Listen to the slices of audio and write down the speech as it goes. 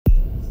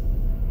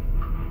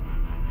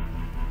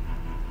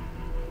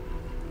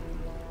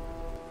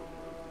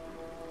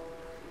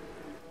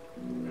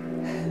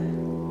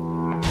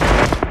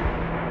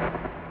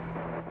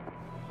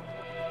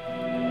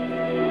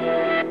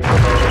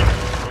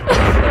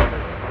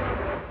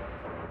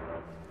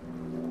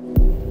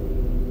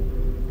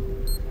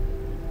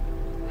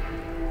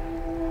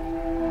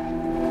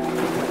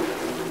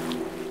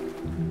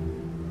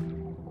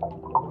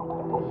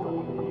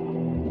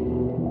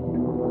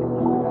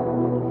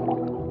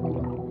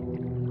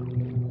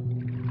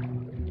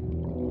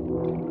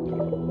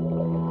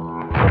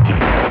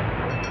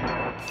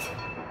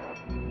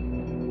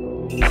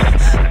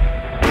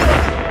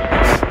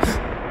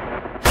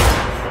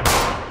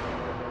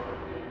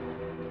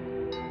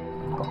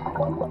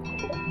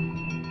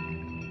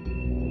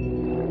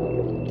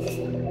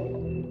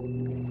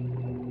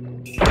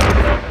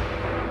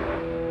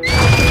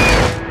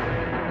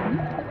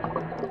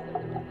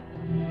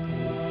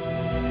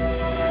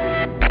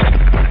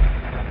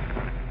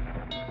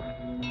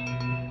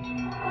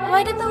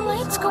Why did the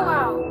lights go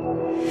out?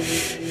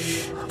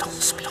 Don't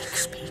speak.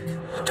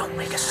 Don't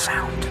make a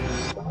sound.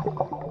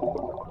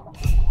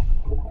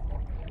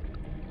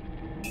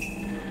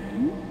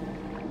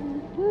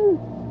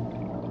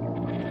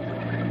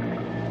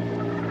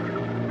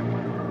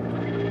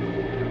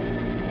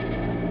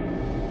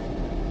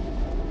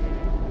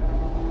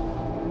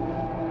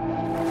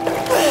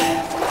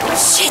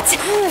 Shit!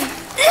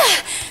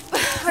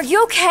 Are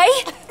you okay?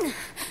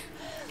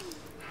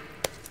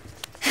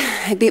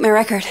 I beat my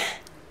record.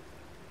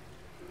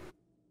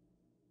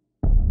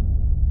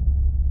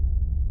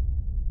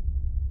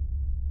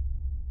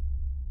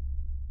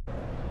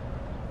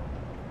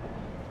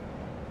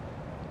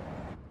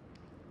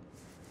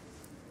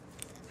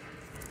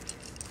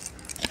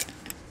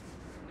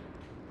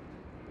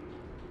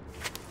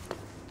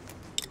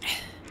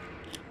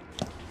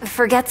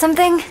 Forget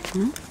something?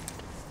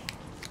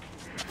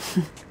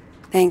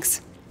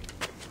 Thanks.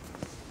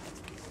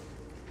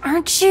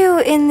 Aren't you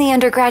in the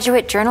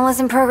undergraduate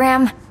journalism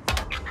program?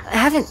 I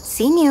haven't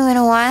seen you in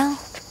a while.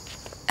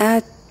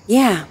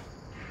 Yeah.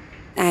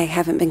 I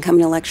haven't been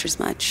coming to lectures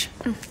much.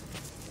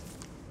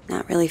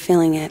 Not really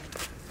feeling it.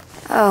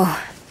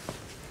 Oh,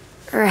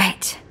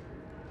 right.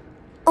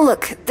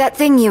 Look, that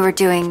thing you were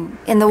doing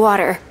in the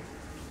water.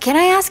 Can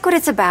I ask what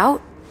it's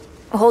about?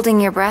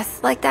 Holding your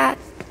breath like that?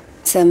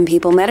 Some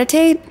people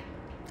meditate.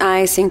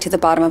 I sink to the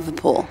bottom of a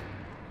pool.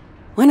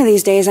 One of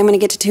these days, I'm gonna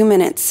get to 2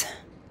 minutes.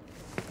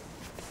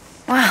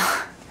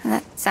 Wow,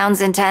 that sounds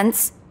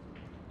intense.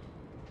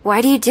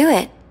 Why do you do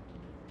it?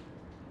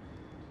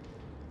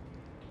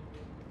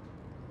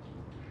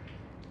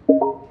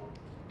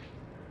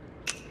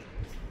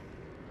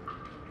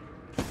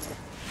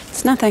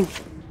 It's nothing.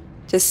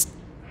 Just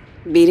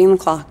beating the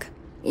clock.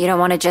 You don't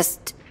want to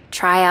just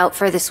try out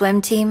for the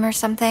swim team or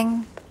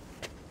something?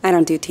 I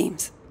don't do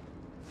teams.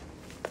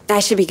 I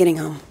should be getting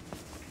home.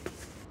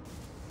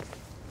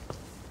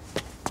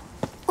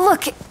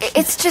 Look,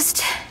 it's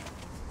just...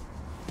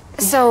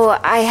 So,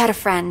 I had a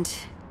friend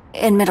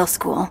in middle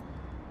school.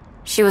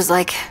 She was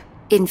like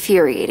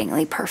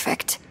infuriatingly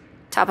perfect.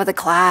 Top of the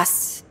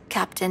class,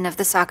 captain of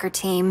the soccer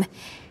team.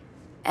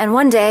 And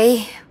one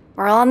day,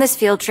 we're all on this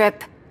field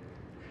trip,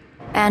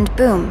 and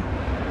boom,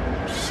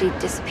 she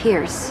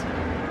disappears.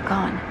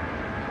 Gone.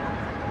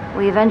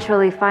 We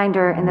eventually find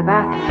her in the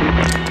bathroom.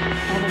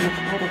 Dead in the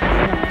side of the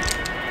pillow.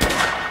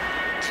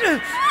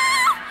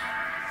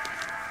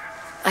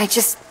 I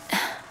just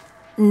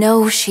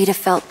know she'd have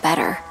felt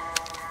better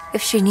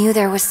if she knew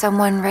there was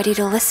someone ready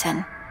to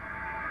listen.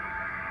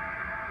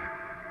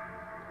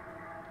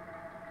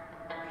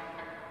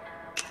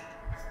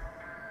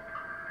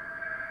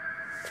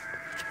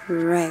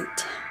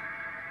 Right.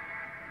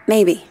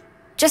 Maybe.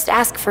 Just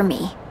ask for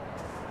me.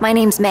 My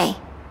name's May,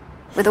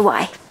 with a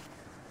Y.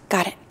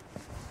 Got it.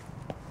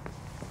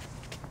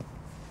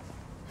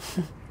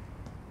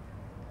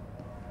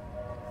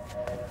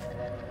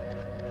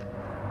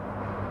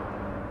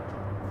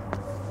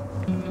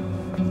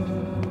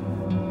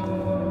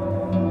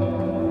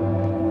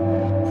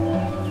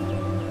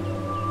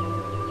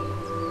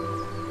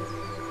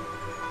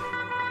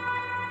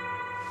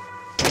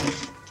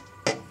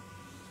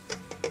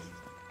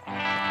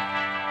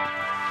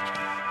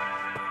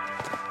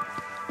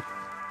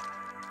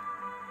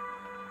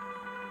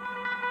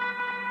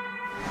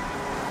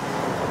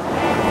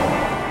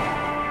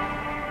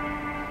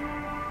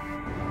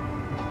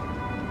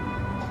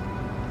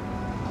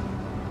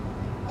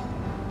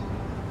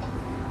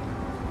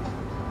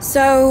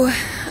 So,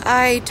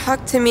 I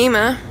talked to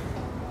Mima.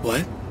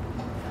 What?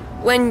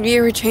 When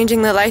you were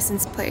changing the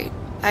license plate,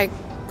 I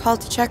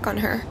called to check on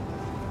her.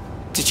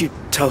 Did you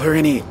tell her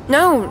any...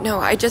 No,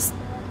 I just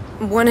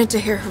wanted to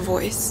hear her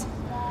voice.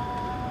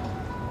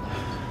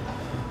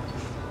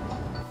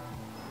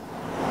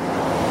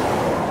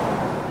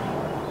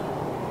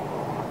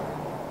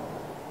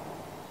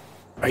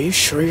 Are you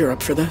sure you're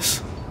up for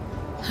this?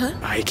 Huh?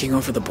 Hiking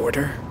over the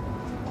border?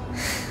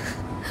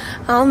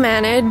 I'll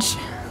manage.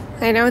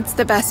 I know it's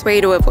the best way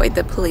to avoid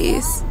the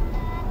police.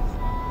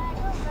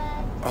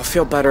 I'll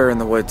feel better in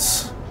the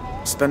woods.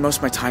 Spend most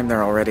of my time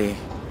there already.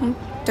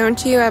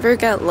 Don't you ever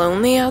get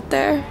lonely out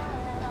there?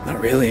 Not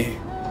really.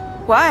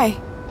 Why?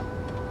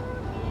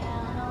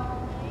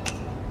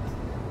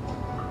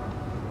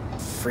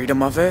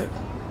 Freedom of it?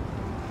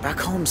 Back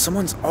home,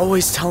 someone's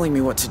always telling me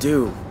what to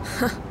do.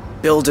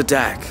 Build a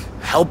deck.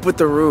 Help with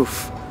the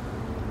roof.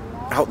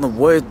 Out in the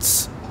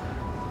woods.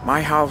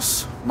 My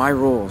house, my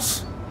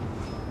rules.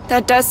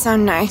 That does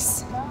sound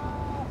nice.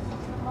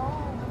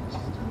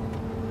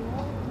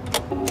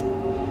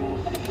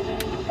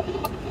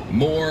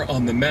 More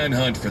on the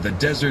manhunt for the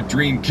Desert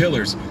Dream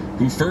Killers,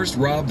 who first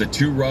robbed the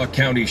Two Rock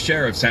County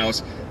Sheriff's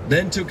house,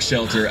 then took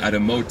shelter at a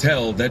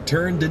motel that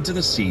turned into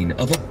the scene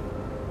of a...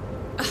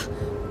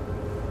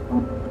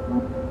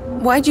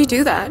 Why'd you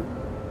do that?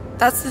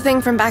 That's the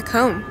thing from back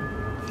home.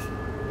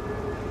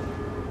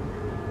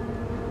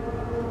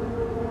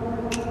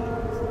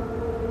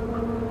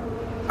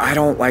 I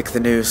don't like the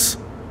news.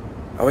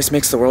 Always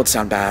makes the world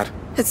sound bad.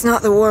 It's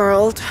not the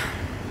world,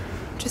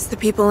 just the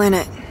people in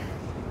it.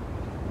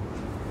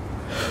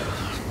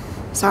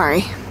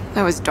 Sorry,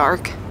 that was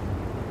dark.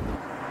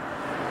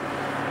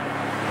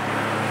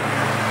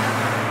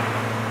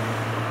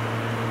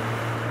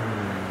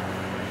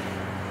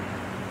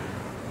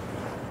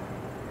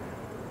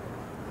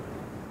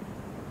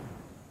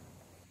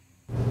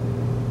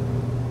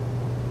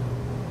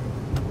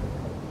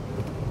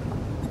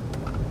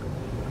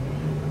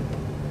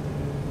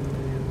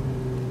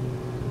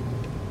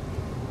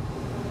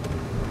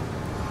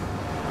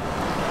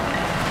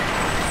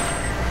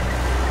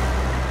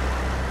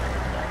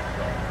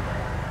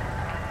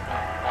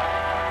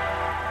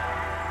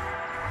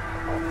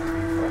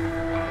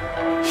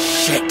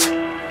 Shit.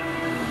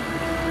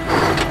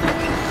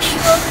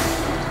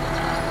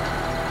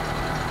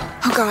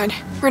 Oh god,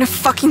 we're in a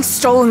fucking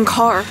stolen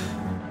car.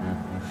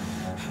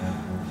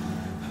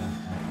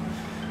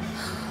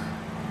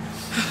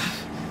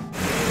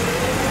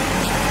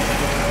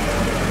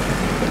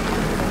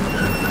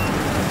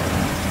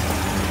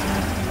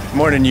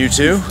 Morning, you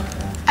two.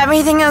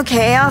 Everything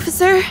okay,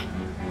 officer?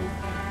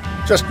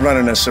 Just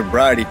running a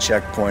sobriety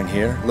checkpoint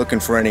here, looking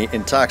for any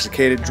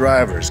intoxicated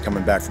drivers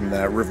coming back from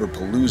that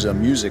Riverpalooza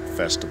music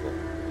festival.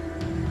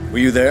 Were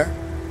you there?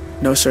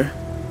 No, sir.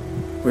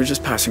 We're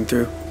just passing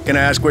through. Can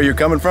I ask where you're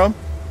coming from?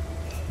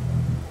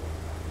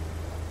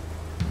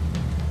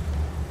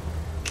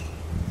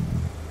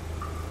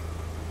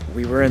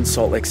 We were in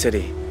Salt Lake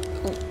City.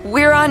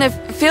 We're on a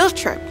field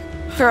trip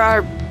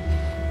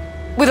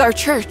with our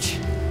church.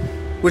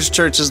 Which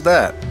church is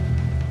that?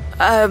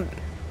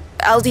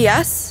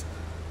 LDS?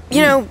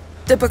 You know,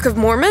 the Book of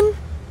Mormon?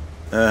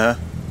 Uh-huh.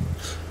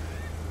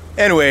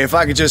 Anyway, if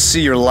I could just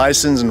see your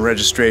license and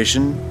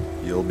registration,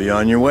 you'll be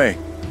on your way.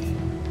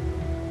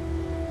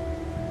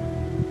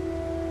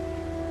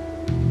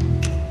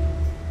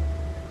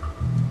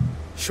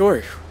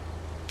 Sure.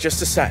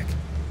 Just a sec.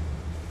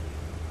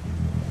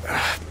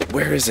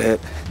 Where is it?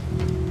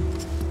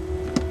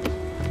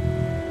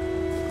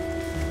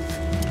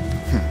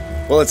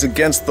 Well, it's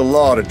against the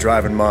law to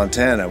drive in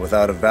Montana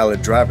without a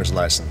valid driver's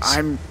license.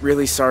 I'm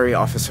really sorry,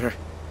 officer.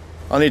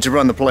 I'll need to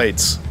run the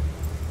plates.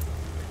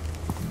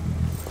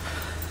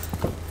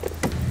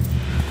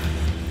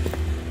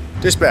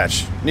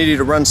 Dispatch, need you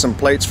to run some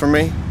plates for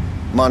me.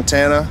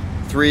 Montana,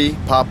 3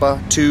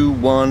 Papa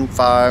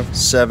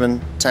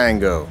 2157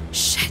 Tango.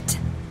 Shit.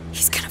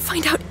 He's gonna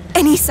find out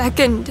any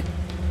second.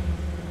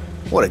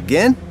 What,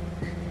 again?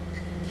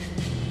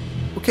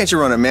 Well, can't you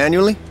run it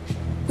manually?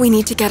 We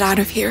need to get out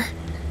of here.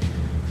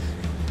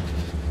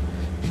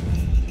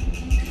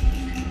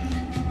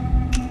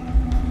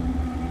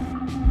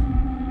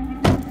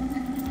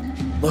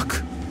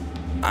 Look,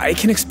 I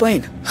can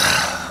explain.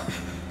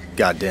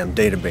 Goddamn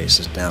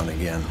database is down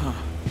again.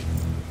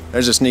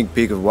 There's a sneak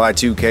peek of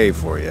Y2K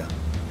for you.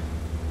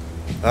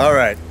 All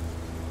right,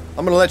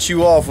 I'm gonna let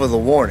you off with a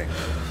warning.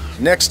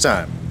 Next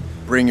time,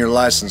 bring your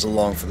license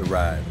along for the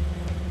ride.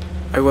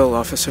 I will,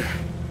 officer.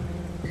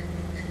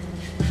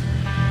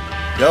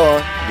 Go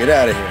on, get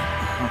out of here.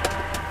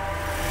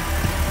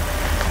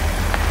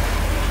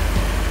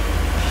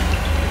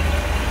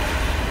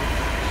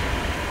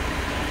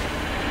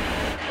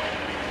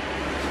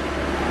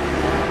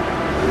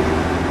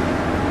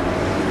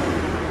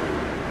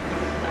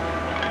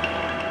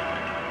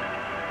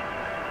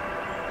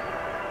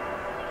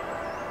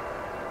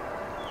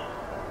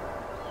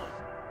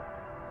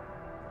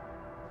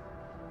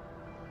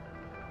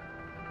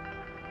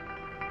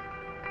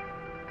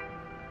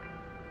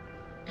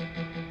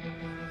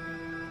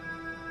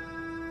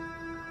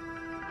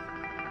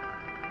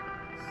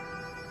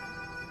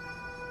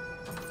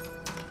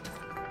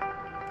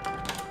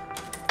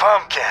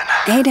 Pumpkin.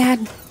 Hey, Dad.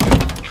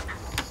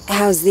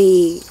 How's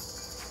the,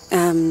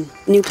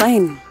 new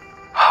plane?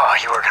 Oh,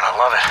 you are gonna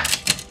love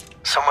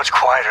it. So much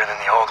quieter than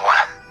the old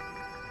one.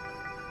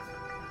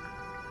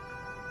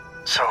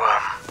 So,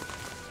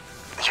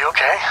 you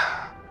okay?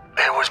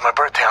 It was my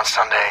birthday on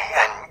Sunday,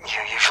 and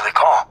you usually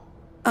call.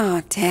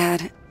 Oh,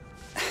 Dad.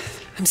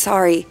 I'm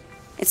sorry.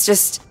 It's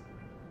just...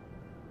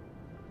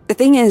 The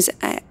thing is,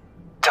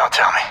 Don't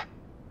tell me.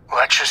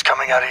 Lectures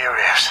coming out of your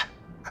ears.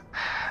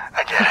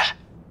 I get it.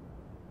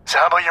 So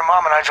how about your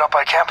mom and I drop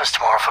by campus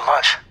tomorrow for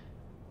lunch?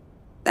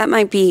 that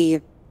might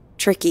be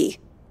tricky.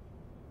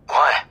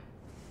 Why?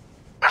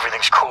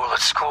 Everything's cool at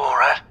school,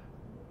 right?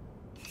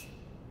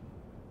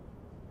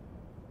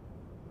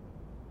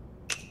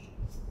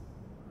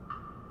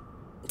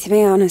 To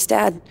be honest,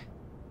 Dad,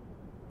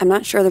 I'm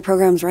not sure the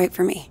program's right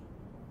for me.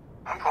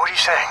 What are you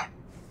saying?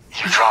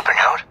 You dropping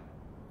out?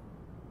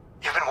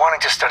 You've been wanting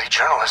to study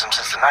journalism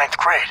since the 9th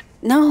grade.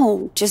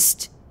 No,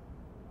 just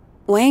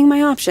weighing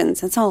my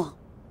options, that's all.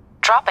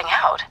 Dropping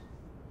out?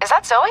 Is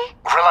that Zoe?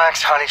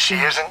 Relax, honey, she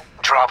isn't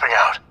dropping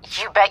out.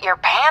 You bet your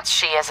pants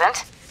she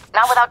isn't.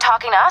 Not without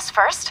talking to us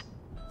first.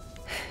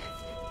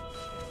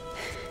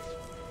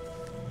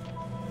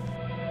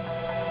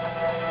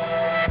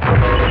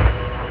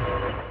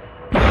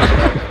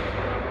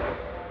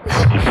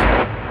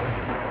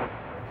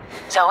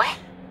 Zoe?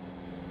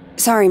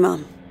 Sorry,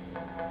 Mom.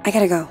 I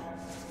gotta go.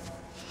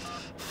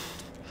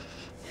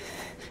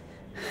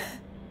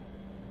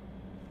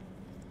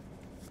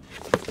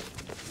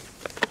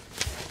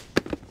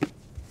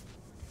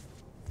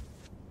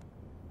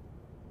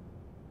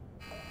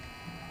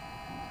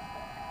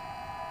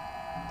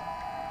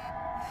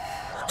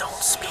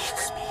 Don't speak.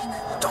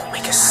 Don't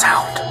make a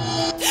sound.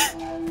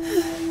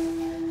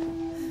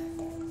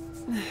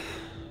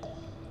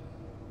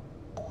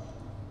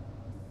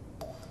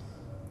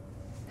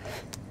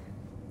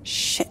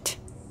 Shit.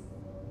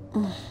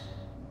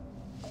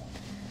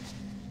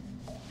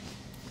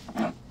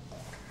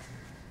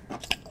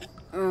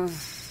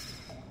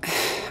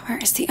 Where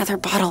is the other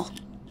bottle?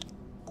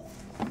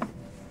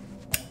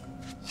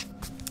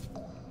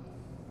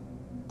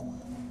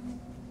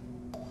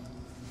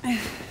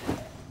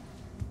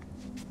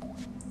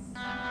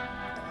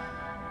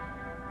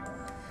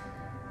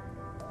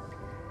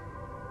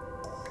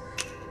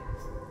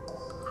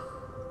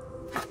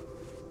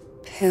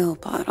 Pill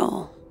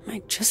bottle. Am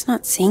I just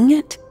not seeing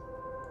it?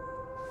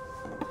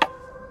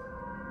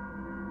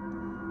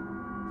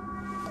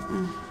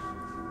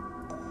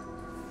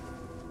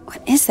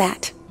 What is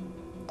that?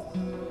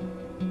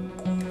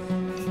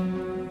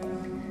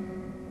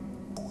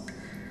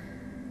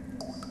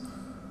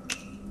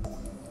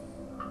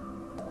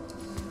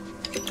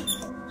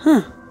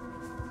 Huh.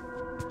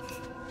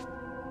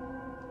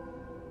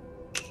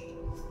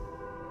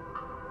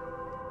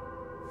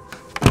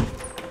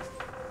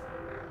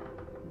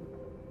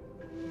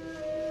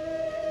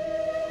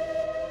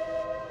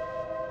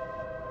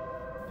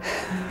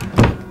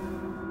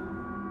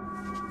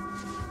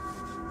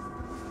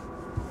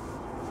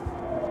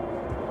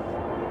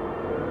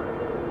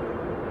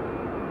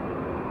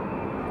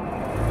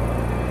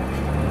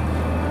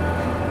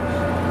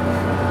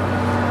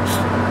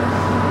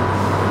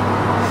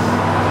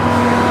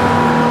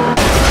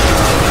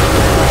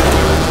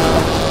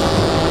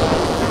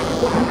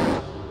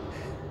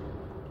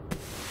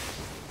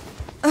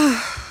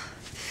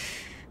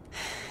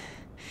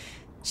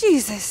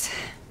 Jesus.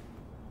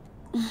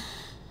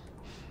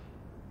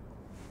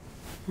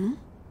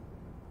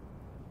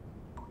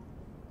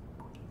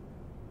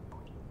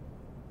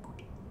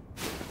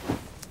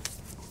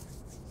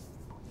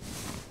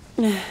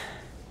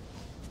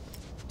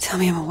 Tell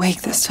me I'm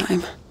awake this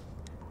time.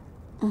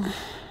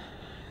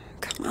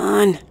 Come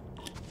on.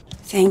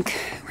 Think.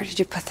 Where did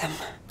you put them?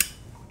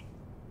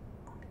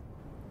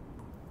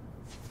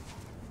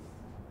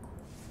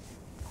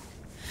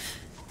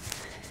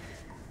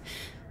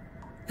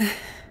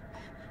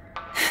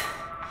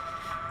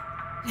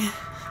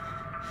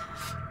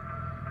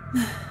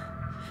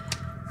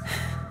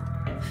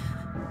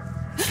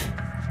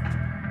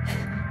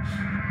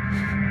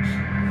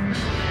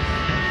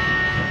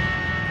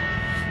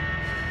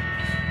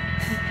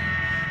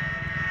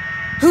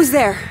 Who's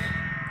there?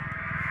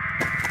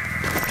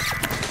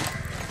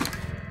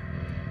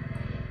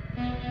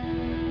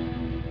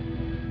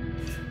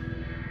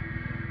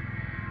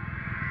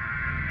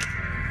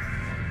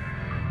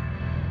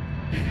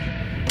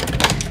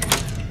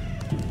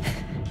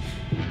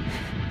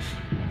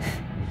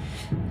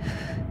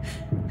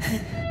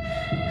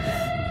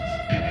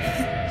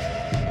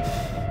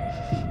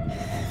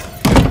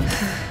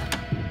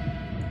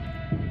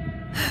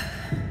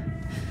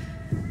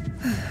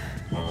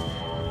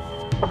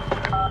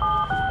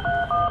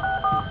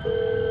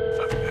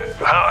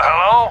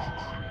 Hello?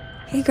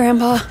 Hey,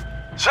 Grandpa.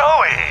 Zoe!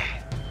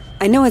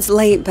 I know it's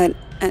late, but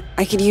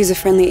I could use a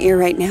friendly ear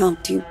right now.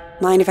 Do you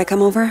mind if I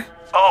come over?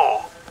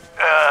 Oh,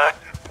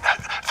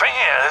 thing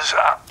is,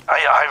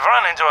 I've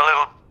run into a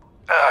little,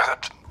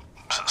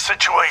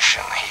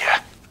 situation here.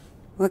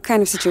 What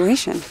kind of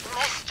situation?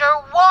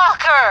 Mr.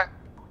 Walker!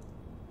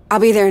 I'll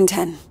be there in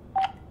 10.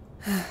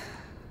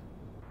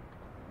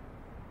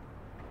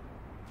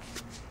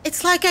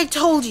 It's like I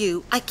told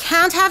you. I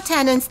can't have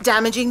tenants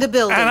damaging the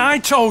building. And I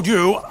told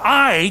you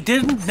I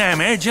didn't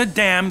damage a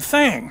damn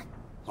thing.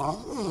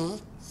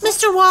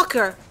 Mr.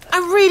 Walker, I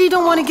really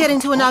don't want to get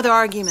into another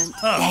argument.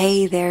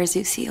 Hey there,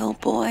 Zeusy,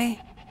 old boy.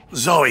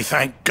 Zoe,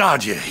 thank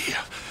God you're here.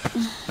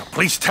 Now,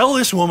 please tell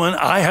this woman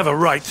I have a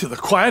right to the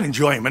quiet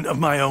enjoyment of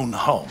my own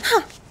home.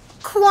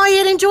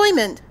 Quiet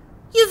enjoyment.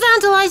 You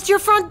vandalized your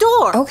front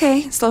door.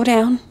 Okay, slow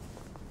down.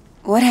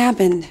 What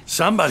happened?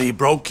 Somebody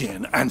broke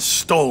in and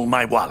stole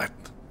my wallet.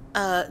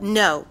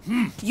 No.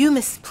 You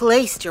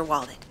misplaced your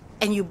wallet,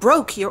 and you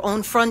broke your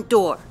own front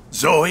door.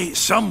 Zoe,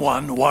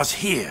 someone was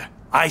here.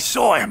 I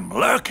saw him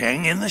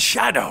lurking in the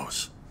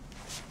shadows.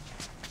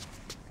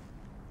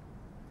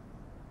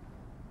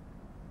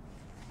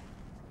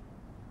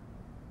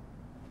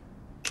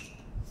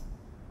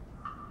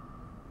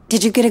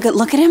 Did you get a good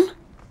look at him?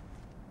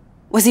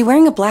 Was he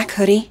wearing a black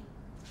hoodie?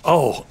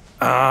 Oh,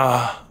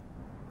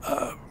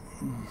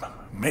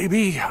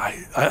 maybe.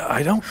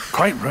 I don't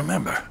quite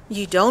remember.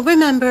 You don't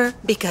remember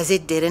because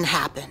it didn't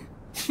happen.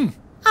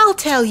 I'll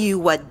tell you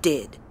what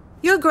did.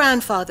 Your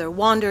grandfather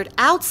wandered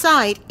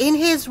outside in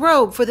his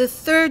robe for the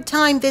 3rd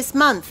time this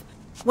month.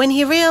 When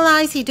he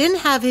realized he didn't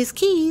have his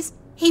keys,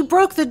 he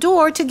broke the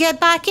door to get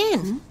back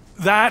in.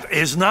 That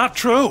is not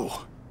true.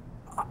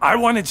 I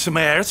wanted some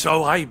air,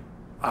 so I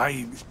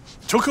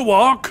took a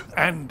walk,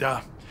 and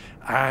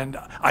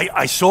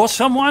I saw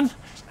someone,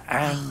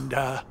 and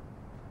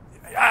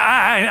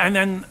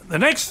then the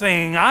next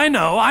thing I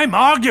know, I'm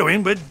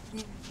arguing with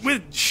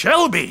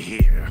Shelby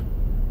here.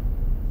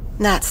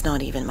 That's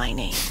not even my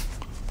name.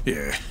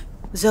 Yeah.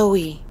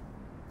 Zoe,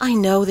 I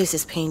know this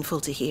is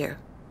painful to hear,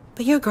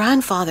 but your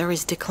grandfather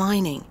is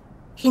declining.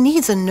 He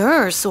needs a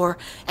nurse or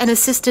an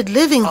assisted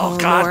living home. Oh,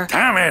 God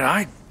damn it,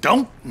 I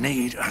don't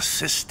need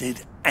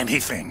assisted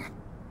anything.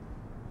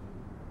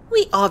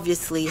 We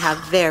obviously have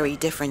very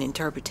different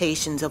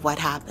interpretations of what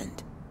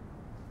happened.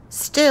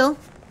 Still,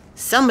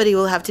 somebody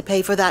will have to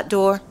pay for that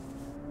door.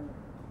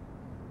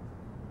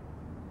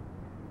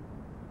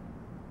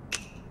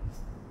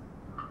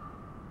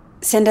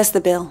 Send us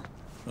the bill.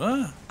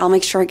 What? I'll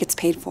make sure it gets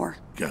paid for.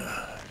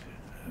 God.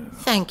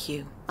 Thank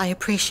you. I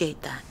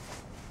appreciate that.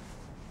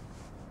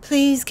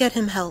 Please get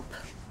him help.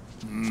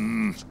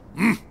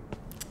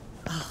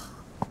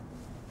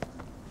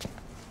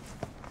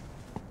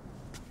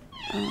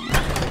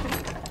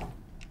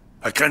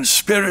 A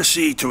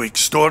conspiracy to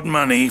extort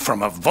money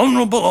from a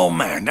vulnerable old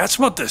man. That's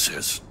what this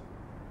is.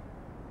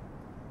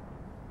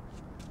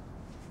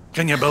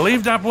 Can you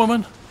believe that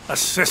woman?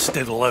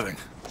 Assisted living.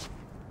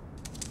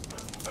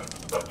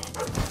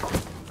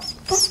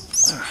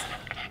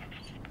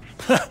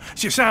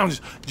 She sounds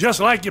just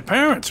like your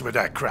parents with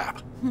that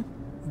crap.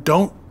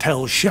 Don't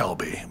tell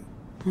Shelby.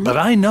 But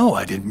I know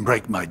I didn't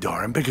break my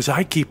door in because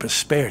I keep a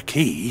spare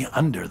key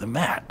under the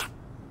mat.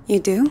 You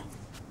do?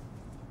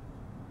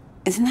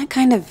 Isn't that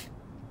kind of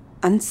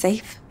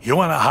unsafe? You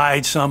want to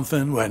hide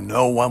something where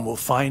no one will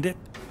find it?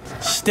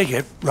 Stick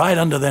it right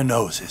under their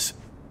noses.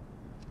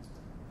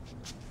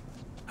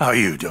 How are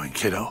you doing,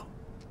 kiddo?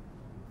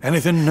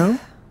 Anything new?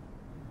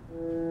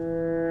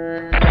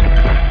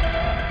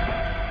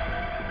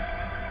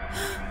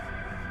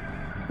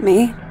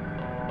 Me?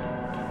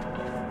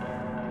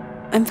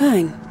 I'm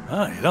fine.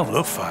 Oh, you don't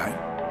look fine.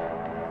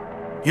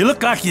 You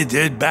look like you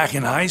did back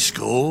in high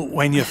school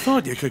when you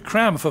thought you could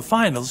cram for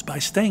finals by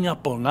staying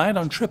up all night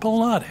on triple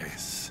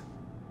lattes.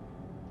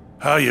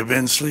 How you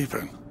been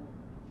sleeping?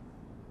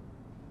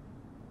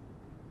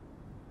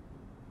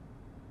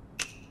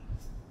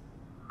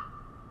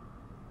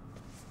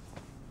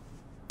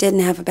 Didn't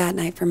have a bad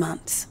night for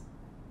months.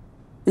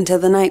 Until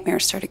the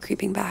nightmares started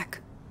creeping back.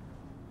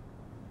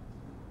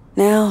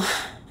 Now,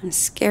 I'm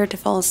scared to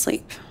fall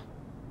asleep.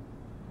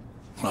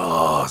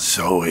 Oh,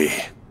 Zoe.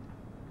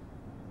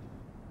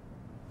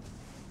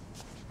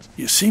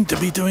 You seem to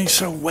be doing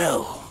so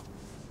well.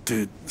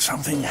 Did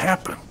something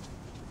happen?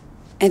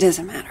 It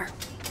doesn't matter.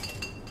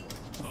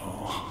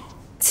 Oh.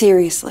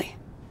 Seriously.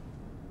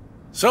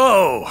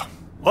 So,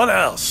 what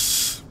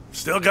else?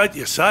 Still got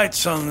your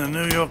sights on the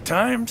New York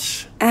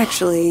Times?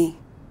 Actually,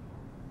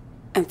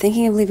 I'm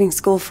thinking of leaving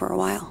school for a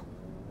while.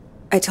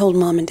 I told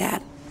Mom and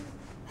Dad.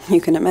 You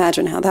can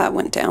imagine how that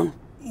went down.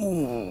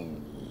 Ooh,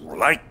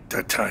 like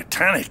the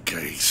Titanic,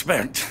 I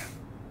expect.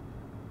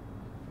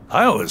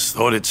 I always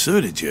thought it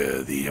suited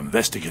you, the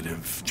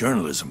investigative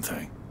journalism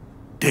thing.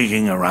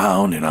 Digging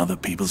around in other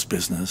people's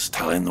business,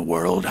 telling the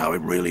world how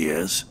it really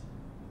is.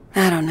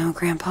 I don't know,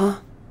 Grandpa.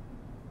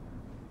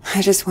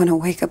 I just want to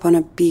wake up on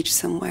a beach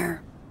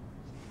somewhere.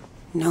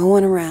 No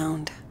one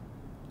around.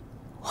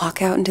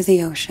 Walk out into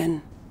the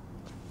ocean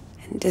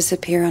and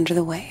disappear under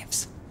the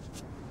waves.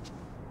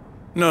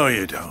 No,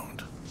 you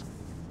don't.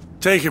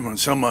 Take it from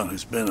someone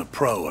who's been a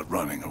pro at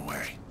running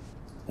away.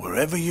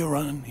 Wherever you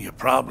run, your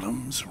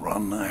problems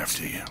run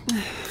after you.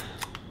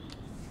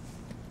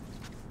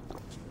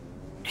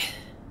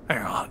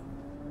 Hang on.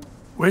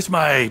 Where's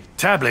my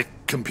tablet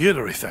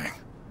computery thing?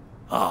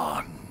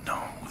 Oh,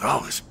 no.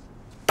 Those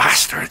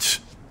bastards.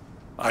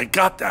 I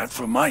got that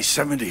for my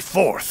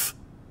 74th.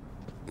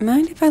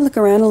 Mind if I look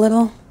around a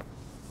little?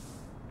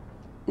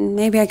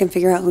 Maybe I can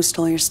figure out who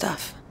stole your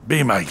stuff.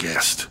 Be my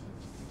guest.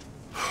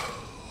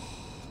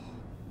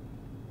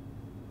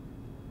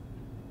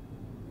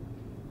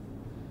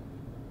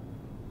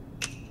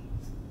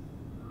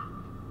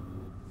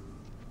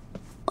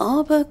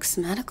 Law books,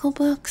 medical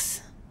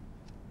books.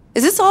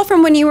 Is this all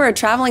from when you were a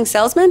traveling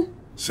salesman?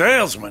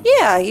 Salesman?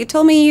 Yeah, you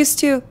told me you used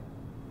to.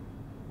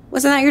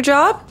 Wasn't that your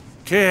job?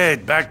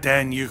 Kid, back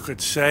then you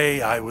could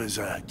say I was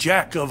a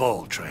jack of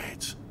all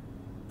trades.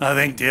 I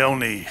think the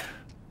only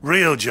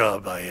real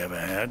job I ever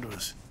had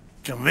was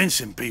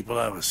convincing people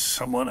I was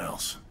someone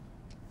else.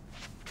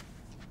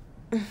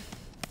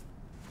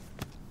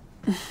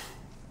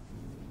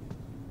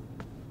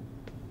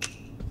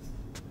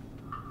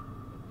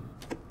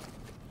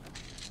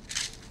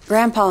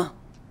 Grandpa,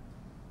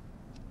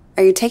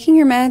 are you taking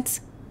your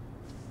meds?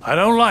 I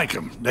don't like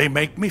them. They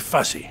make me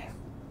fussy.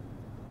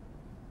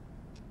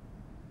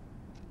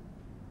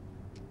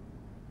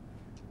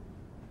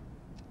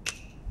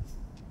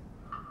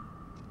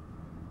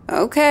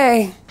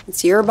 Okay,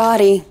 it's your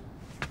body.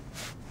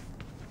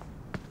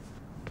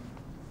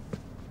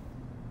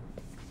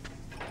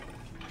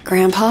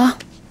 Grandpa,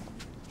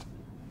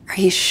 are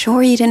you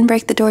sure you didn't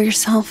break the door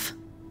yourself?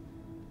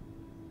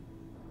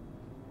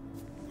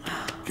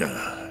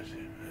 Good.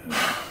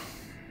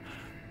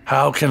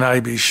 How can I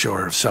be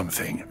sure of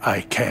something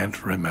I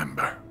can't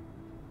remember?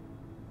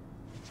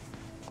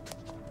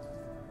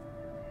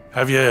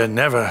 Have you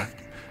never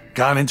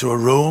gone into a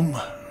room,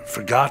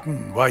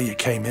 forgotten why you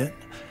came in?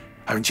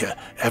 Haven't you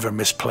ever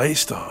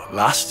misplaced or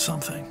lost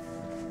something?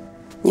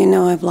 You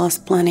know I've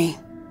lost plenty.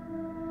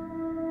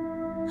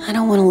 I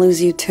don't want to lose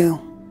you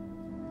too.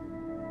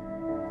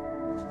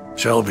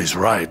 Shelby's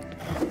right.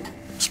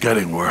 It's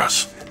getting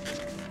worse.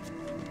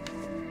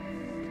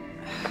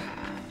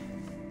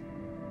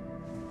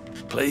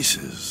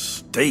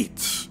 Places,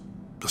 dates,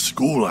 the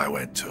school I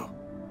went to.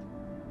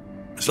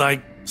 It's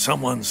like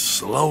someone's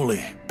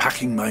slowly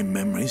packing my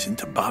memories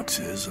into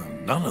boxes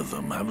and none of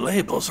them have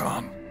labels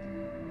on.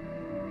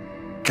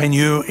 Can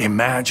you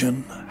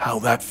imagine how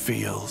that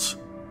feels?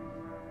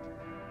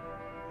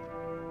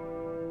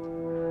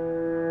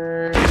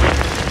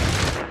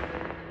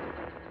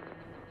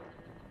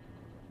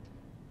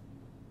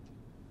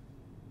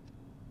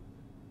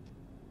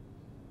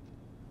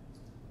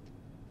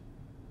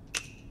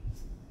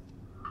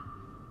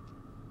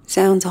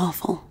 Sounds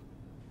awful.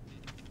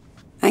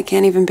 I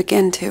can't even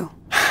begin to.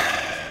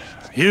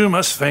 You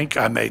must think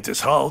I made this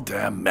whole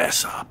damn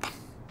mess up.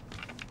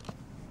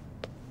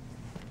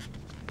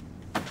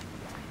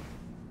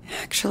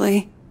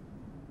 Actually,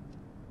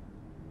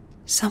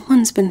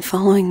 someone's been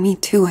following me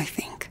too, I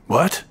think.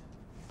 What?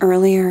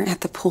 Earlier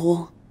at the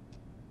pool,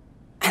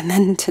 and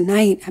then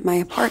tonight at my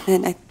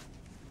apartment, I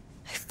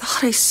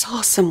thought I saw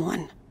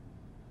someone.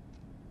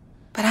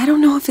 But I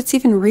don't know if it's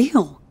even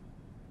real.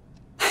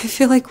 I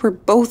feel like we're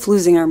both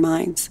losing our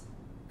minds.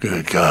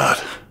 Good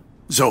God.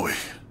 Zoe,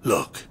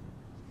 look.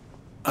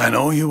 I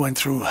know you went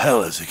through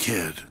hell as a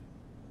kid,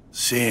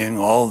 seeing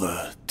all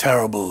the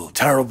terrible,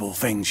 terrible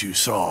things you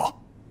saw.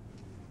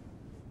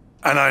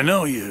 And I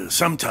know you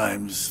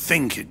sometimes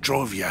think it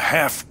drove you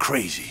half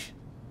crazy.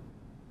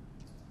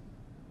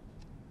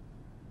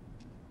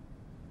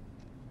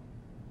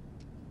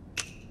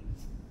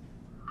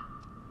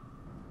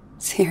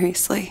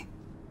 Seriously.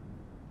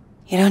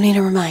 You don't need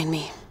to remind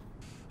me.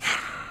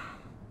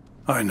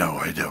 I know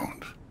I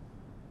don't.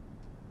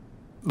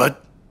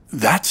 But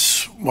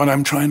that's what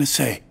I'm trying to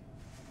say.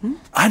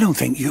 I don't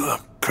think you're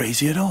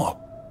crazy at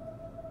all.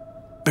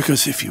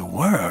 Because if you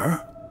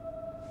were,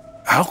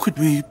 how could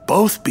we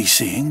both be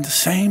seeing the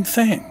same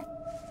thing?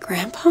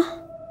 Grandpa?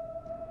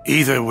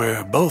 Either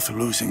we're both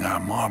losing our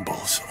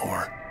marbles,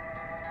 or...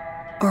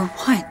 Or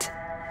what?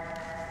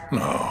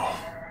 No.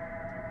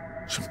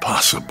 It's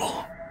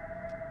impossible.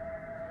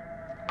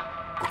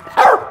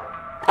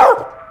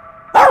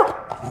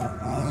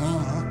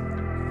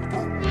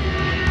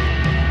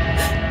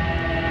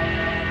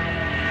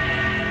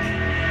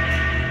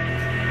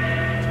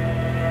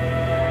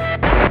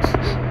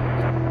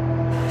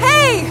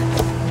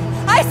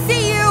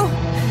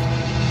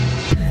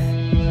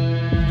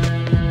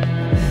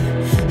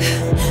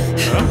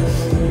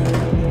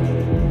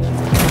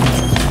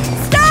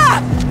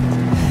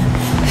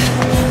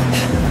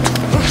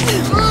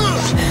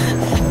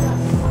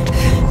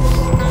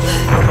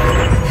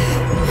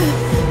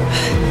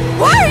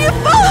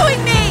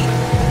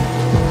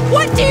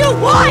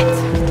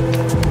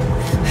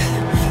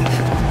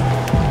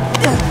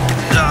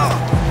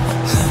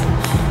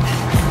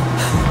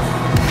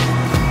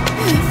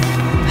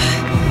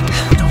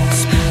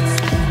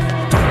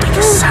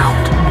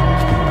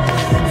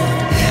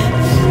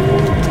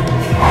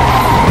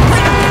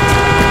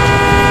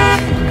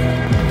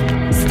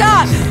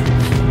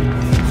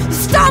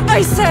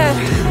 I said!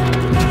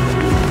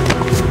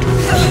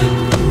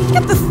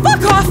 Get the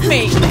fuck off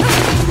me!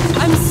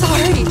 I'm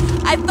sorry.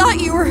 I thought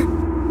you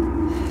were...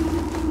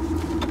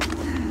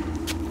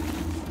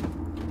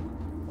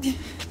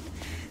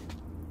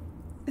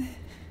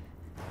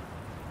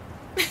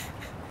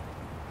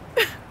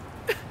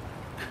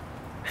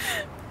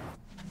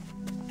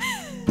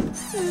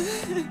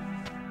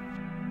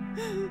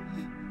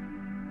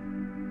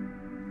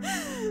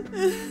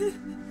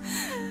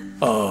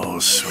 Oh,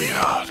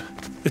 sweetheart.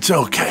 It's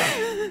okay.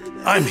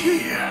 I'm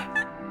here.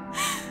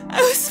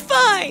 I was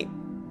fine.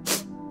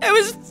 I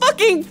was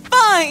fucking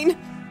fine.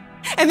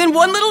 And then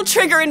one little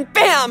trigger and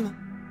bam!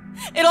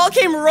 It all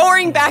came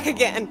roaring back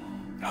again.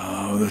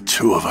 Oh, the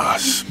two of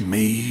us.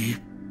 Me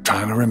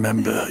trying to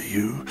remember,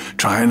 you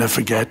trying to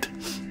forget.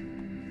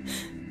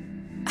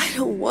 I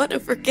don't want to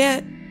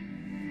forget.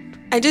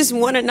 I just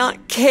want to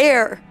not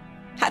care.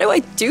 How do I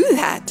do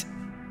that?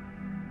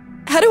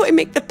 How do I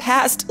make the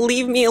past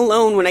leave me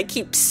alone when I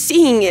keep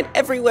seeing it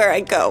everywhere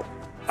I go?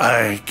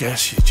 I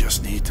guess you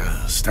just need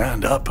to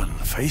stand up and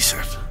face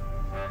it.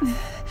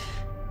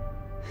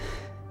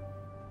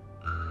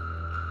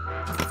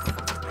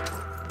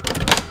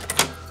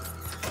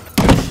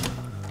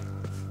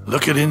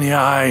 Look it in the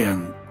eye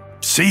and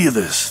see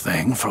this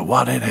thing for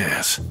what it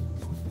is.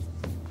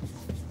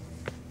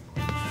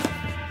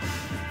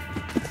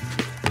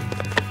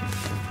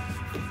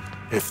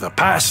 If the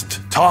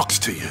past talks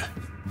to you,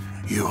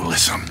 you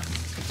listen.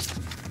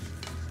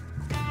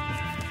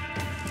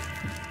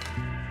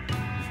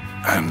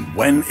 And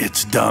when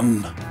it's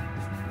done,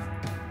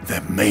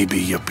 then maybe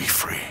you'll be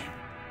free.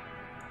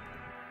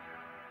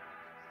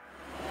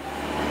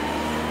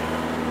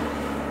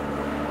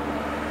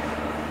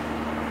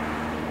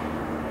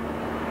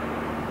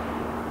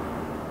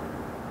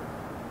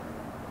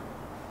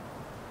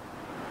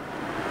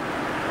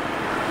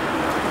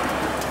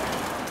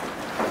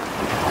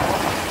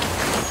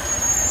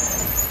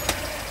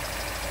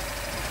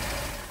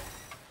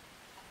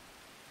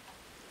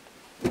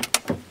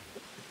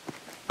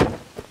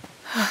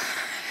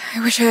 I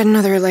wish I had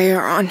another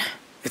layer on.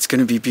 It's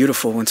gonna be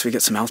beautiful once we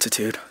get some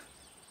altitude.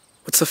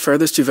 What's the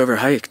furthest you've ever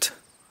hiked?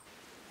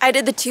 I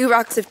did the 2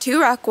 Rocks of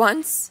 2 Rock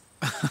once.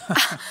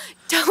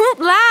 Don't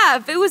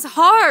laugh, it was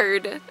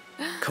hard.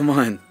 Come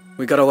on,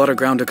 we got a lot of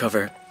ground to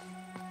cover.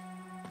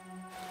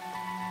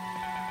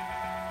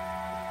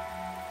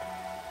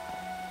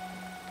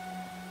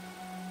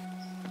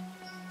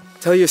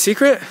 Tell you a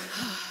secret?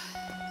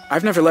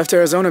 I've never left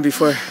Arizona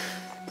before.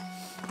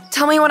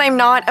 Tell me when I'm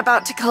not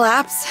about to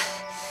collapse.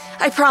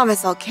 I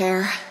promise I'll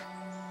care.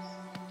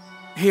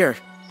 Here.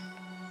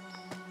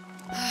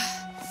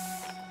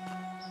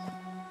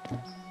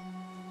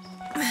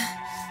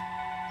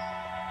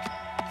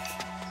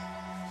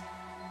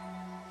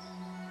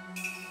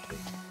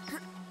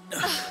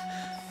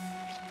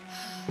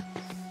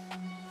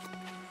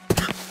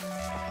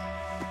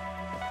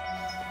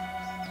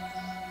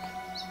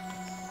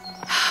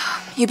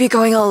 You'd be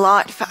going a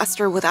lot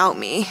faster without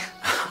me.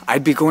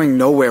 I'd be going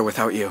nowhere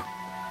without you.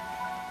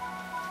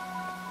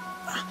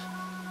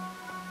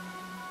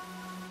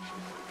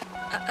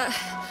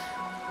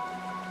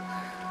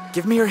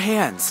 Give me your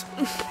hands.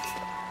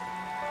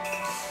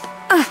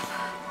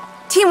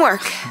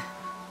 Teamwork.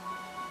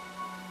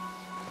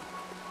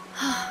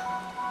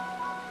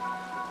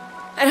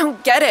 I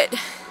don't get it.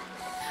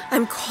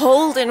 I'm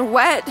cold and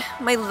wet.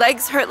 My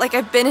legs hurt like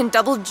I've been in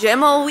double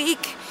gym all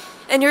week.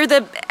 And you're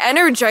the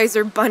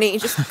Energizer Bunny,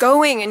 just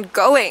going and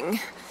going.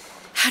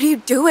 How do you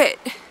do it?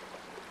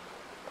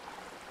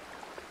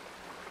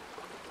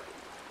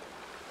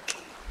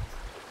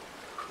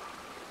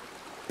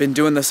 Been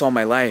doing this all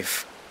my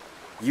life.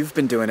 You've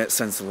been doing it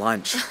since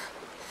lunch.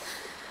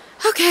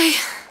 Okay.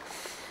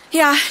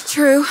 Yeah,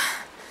 true.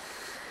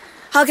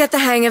 I'll get the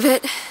hang of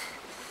it.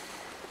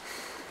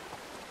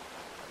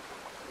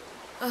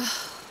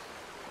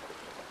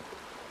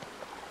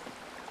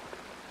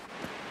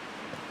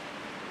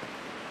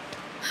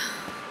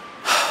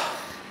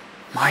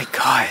 My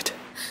God.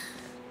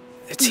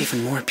 It's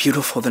even more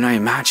beautiful than I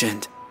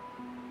imagined.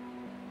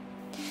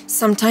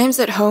 Sometimes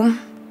at home,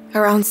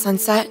 around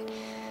sunset,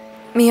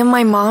 me and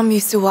my mom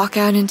used to walk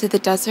out into the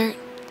desert.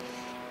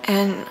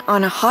 And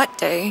on a hot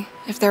day,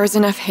 if there was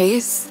enough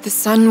haze, the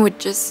sun would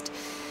just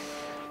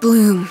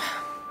bloom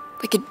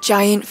like a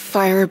giant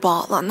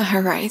fireball on the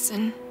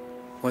horizon.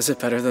 Was it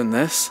better than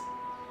this?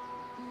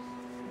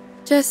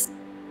 Just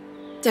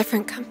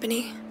different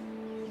company.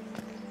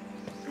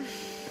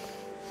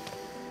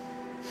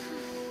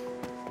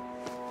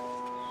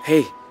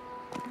 Hey,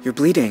 you're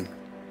bleeding.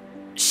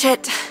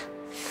 Shit.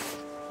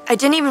 I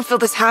didn't even feel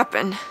this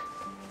happen.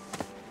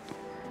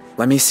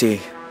 Let me see.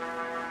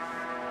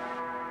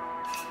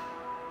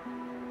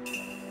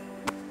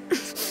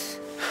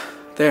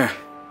 There.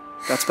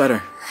 That's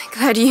better.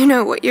 Glad you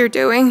know what you're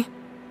doing.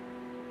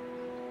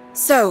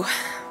 So,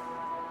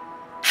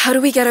 how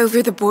do we get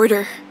over the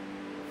border?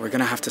 We're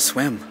gonna have to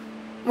swim.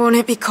 Won't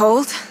it be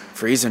cold?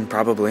 Freezing,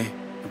 probably.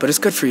 But it's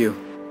good for you.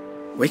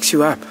 Wakes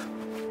you up.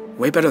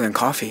 Way better than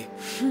coffee.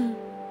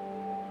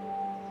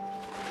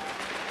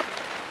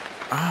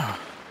 Ah.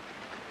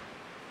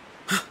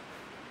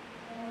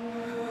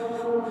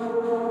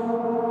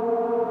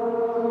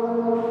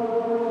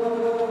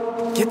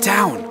 Get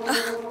down.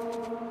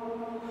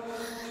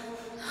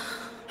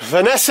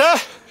 Vanessa?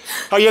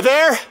 Are you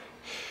there?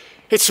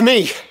 It's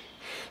me.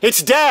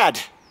 It's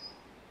Dad.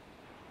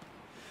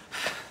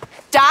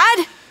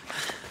 Dad?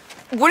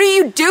 What are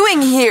you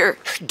doing here?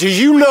 Do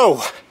you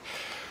know?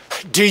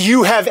 Do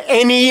you have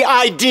any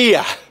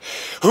idea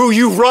who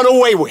you run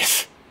away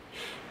with?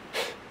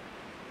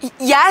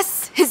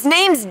 Yes, his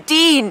name's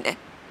Dean.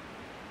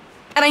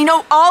 And I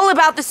know all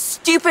about the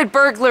stupid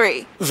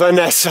burglary.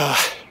 Vanessa.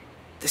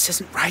 This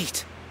isn't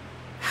right.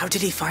 How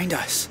did he find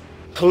us?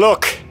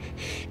 Look,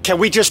 can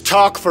we just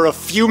talk for a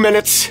few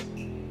minutes?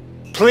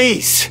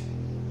 Please.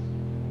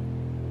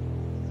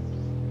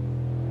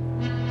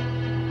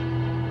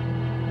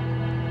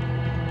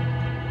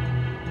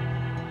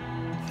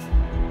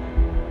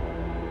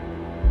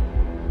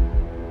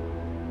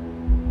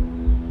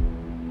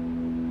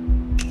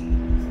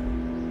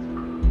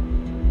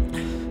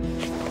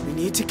 We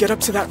need to get up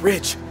to that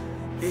ridge.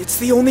 It's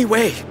the only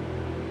way.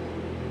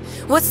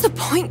 What's the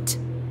point?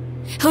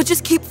 He'll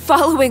just keep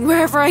following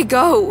wherever I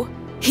go.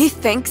 He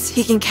thinks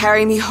he can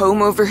carry me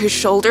home over his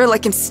shoulder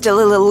like I'm still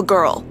a little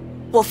girl.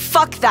 Well,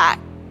 fuck that.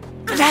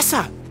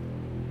 Vanessa!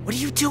 What are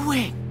you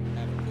doing?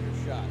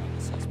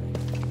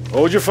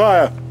 Hold your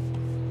fire.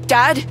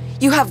 Dad,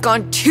 you have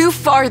gone too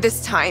far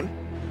this time.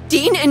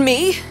 Dean and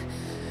me,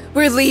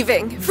 we're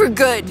leaving for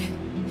good.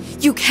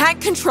 You can't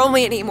control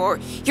me anymore.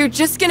 You're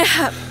just gonna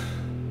have...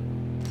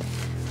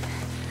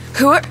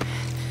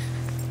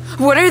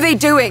 What are they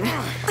doing?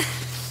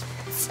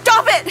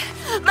 Stop it!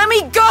 Let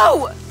me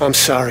go! I'm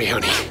sorry,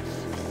 honey.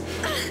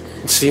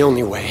 It's the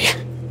only way.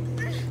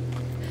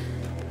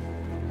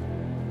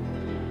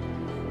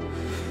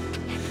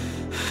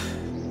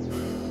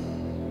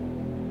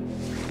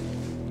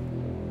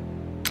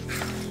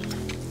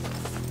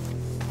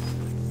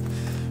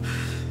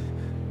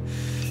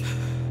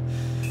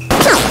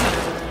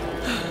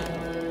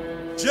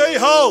 Jay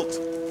Holt,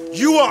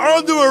 you are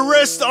under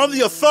arrest on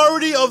the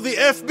authority of the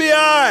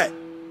FBI.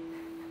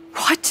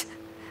 What?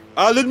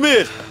 I'll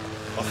admit,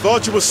 I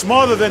thought you were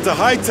smarter than to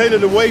hightail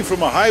it away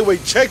from a highway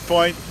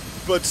checkpoint,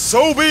 but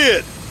so be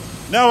it.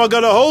 Now I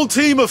got a whole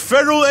team of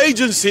federal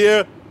agents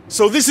here,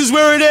 so this is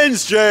where it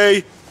ends,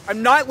 Jay.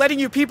 I'm not letting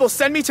you people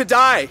send me to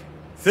die.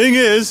 Thing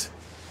is,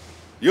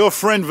 your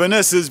friend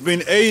Vanessa's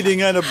been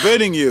aiding and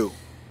abetting you.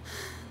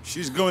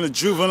 She's going to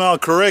juvenile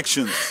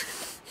corrections.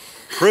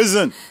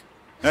 Prison.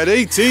 At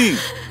 18.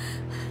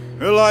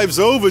 Her life's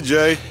over,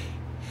 Jay.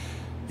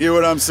 Hear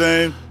what I'm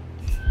saying?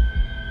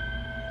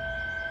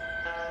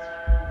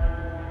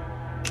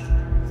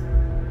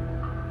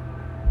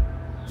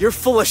 You're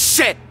full of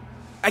shit.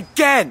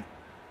 Again.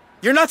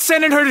 You're not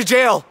sending her to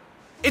jail.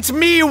 It's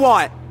me you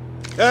want.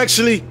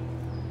 Actually,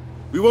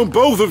 we want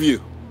both of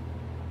you.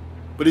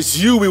 But it's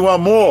you we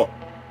want more.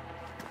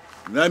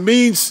 And that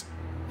means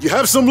you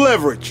have some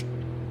leverage.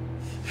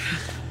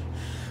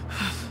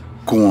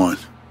 Go on.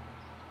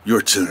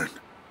 Your turn.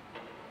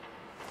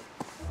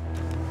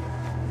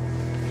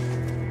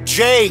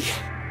 Jay,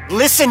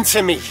 listen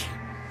to me.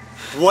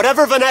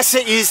 Whatever Vanessa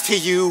is to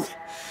you,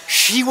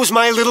 she was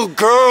my little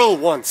girl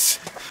once.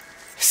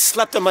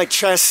 Slept on my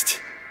chest,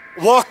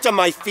 walked on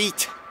my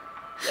feet.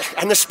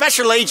 And the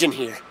special agent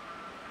here,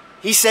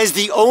 he says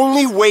the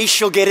only way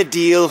she'll get a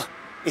deal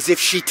is if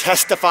she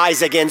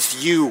testifies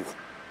against you.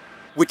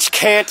 Which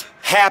can't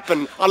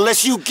happen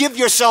unless you give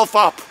yourself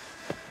up.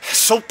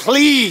 So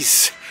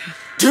please,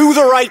 do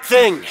the right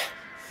thing.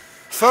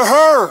 For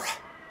her.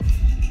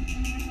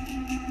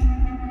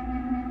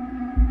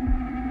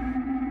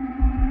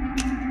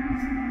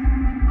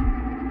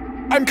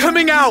 I'm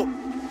coming out.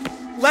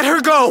 Let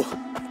her go.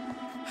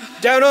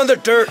 Down on the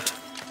dirt.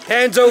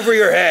 Hands over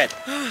your head.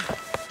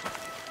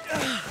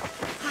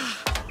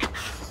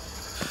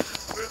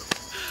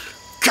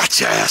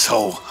 Gotcha,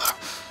 asshole.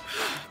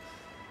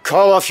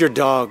 Call off your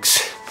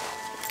dogs.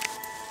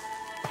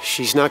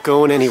 She's not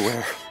going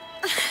anywhere.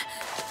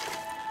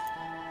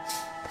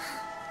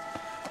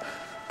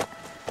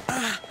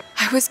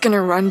 I was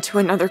gonna run to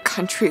another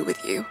country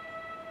with you.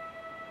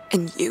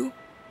 And you?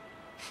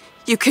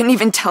 You couldn't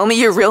even tell me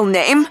your real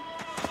name?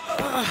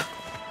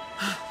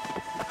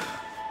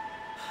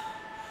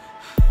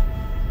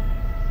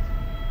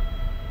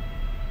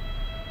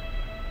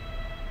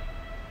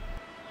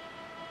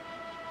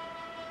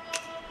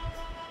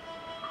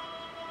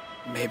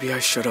 Maybe I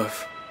should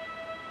have.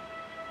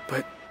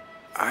 But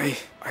I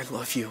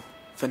love you,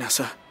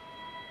 Vanessa.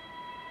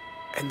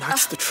 And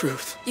that's the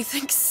truth. You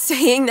think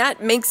saying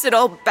that makes it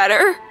all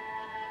better?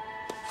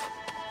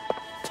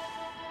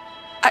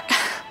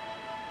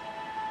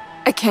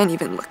 I can't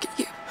even look at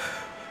you.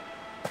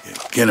 Yeah,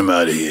 get him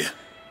out of here.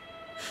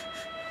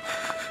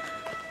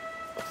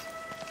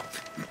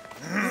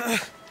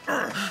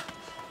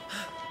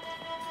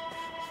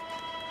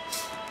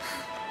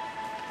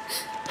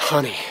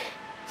 Honey,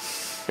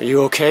 are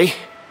you okay?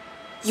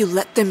 You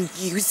let them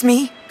use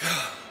me?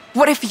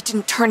 What if he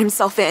didn't turn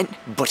himself in?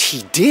 But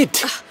he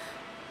did.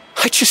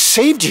 I just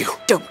saved you.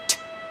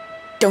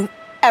 Don't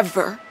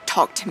ever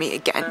talk to me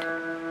again.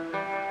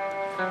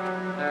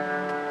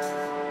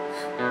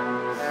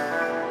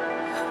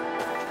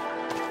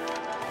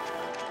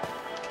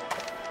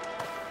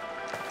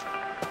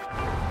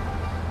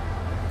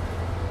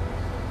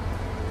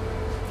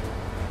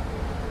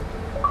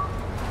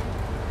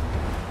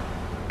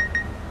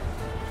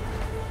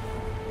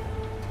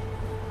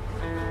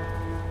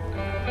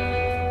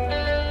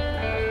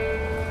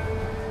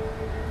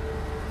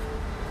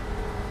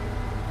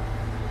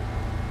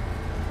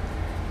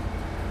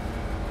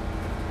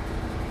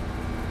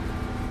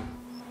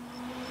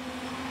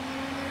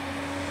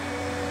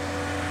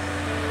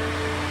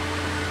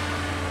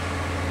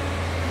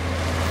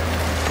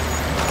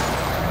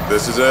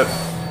 This is it.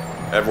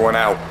 Everyone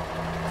out.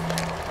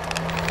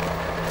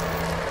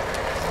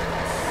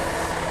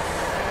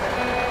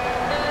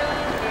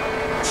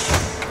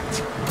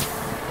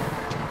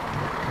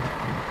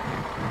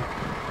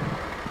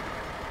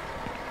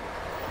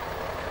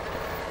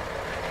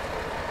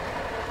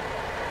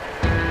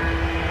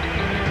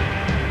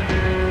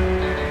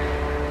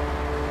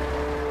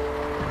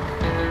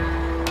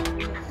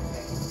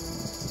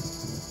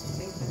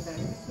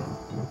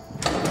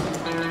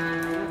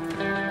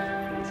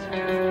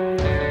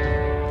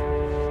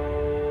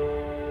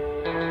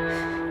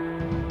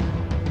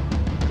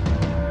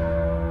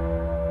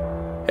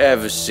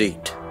 Have a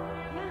seat.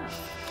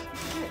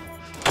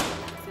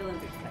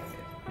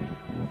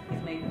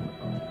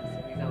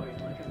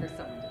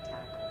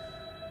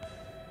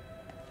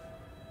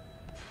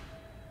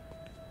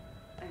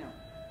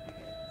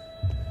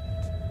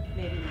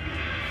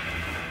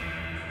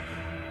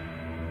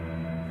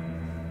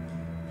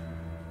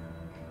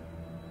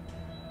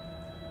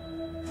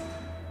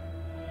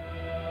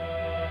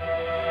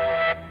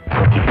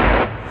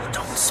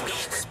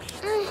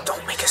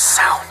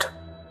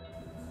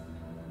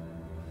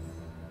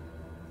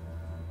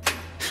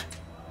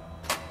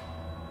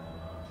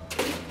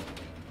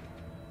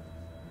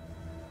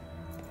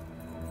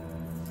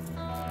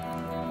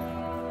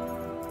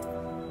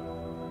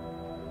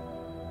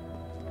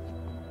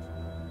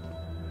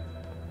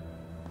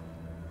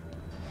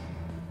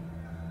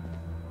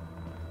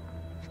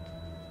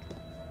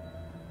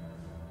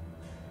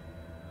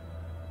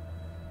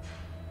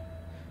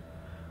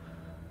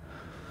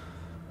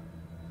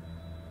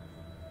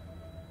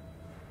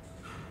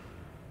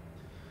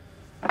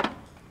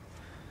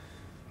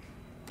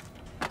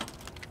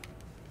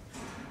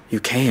 You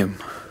came.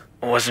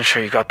 Wasn't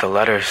sure you got the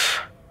letters.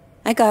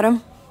 I got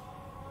 'em.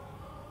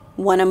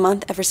 One a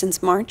month ever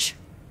since March.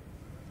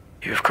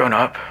 You've grown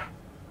up.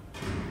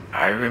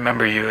 I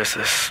remember you as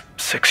this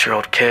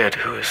 6-year-old kid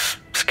who was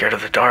scared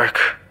of the dark.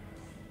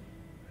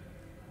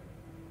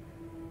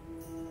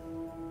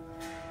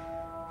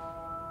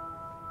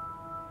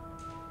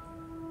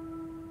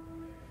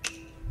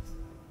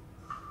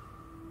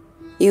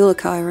 You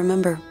look how I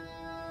remember.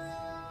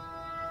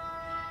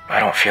 I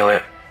don't feel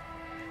it.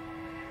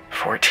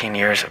 14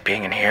 years of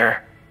being in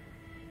here.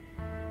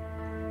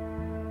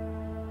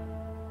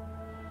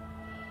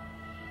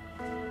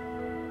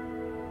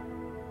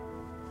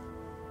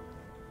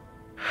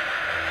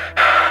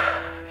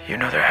 You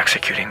know they're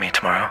executing me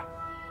tomorrow.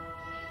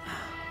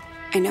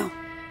 I know.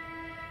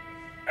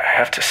 I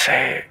have to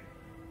say,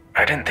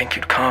 I didn't think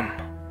you'd come.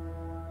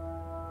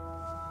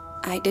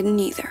 I didn't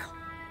either.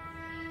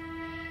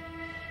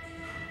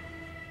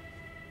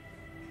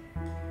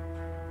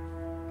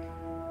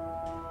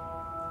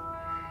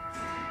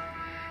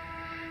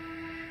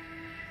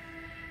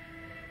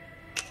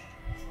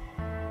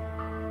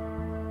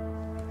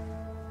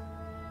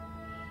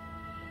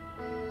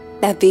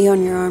 That V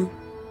on your arm,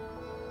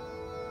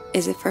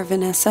 is it for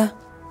Vanessa?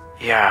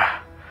 Yeah.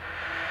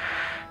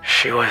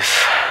 She was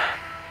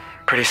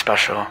pretty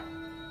special.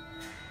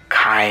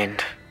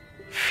 Kind.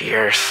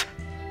 Fierce.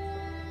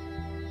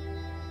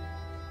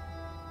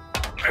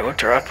 I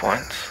looked her up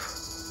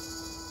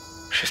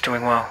once. She's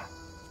doing well.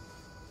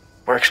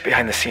 Works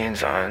behind the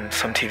scenes on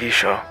some TV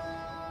show.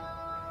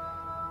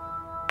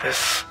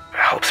 This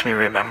helps me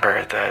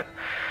remember that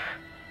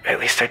at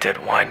least I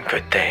did one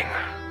good thing.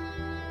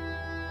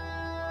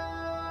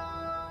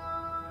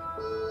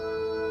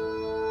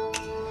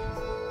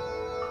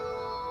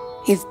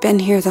 You've been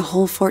here the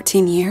whole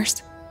 14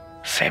 years?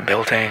 Same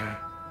building,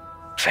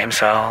 same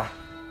cell,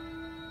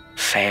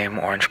 same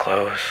orange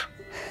clothes.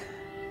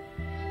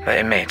 The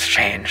inmates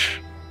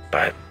change,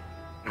 but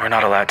we're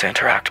not allowed to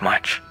interact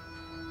much.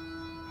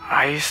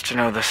 I used to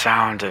know the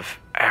sound of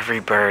every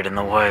bird in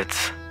the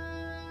woods.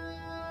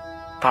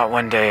 Thought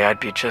one day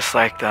I'd be just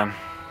like them,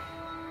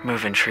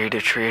 moving tree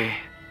to tree.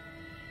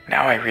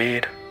 Now I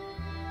read,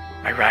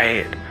 I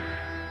write.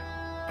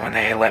 When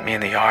they let me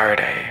in the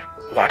yard, I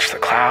watch the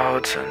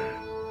clouds and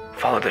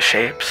follow the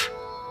shapes.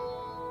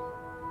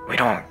 We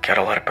don't get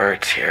a lot of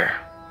birds here,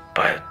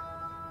 but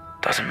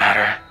doesn't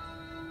matter.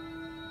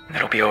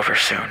 It'll be over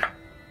soon.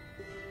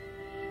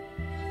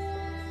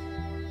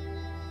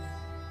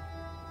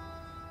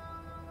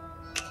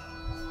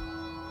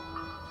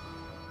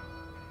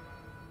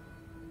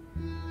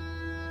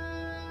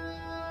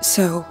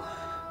 So,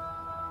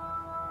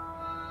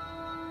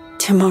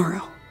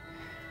 tomorrow,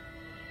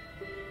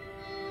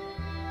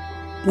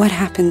 what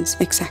happens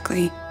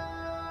exactly?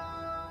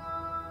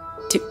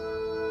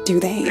 Do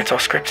they? It's all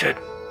scripted.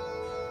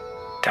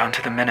 Down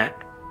to the minute.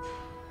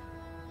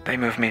 They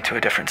move me to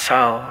a different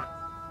cell,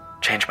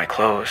 change my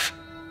clothes.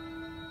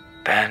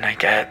 Then I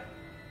get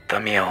the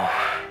meal.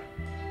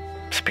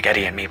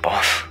 Spaghetti and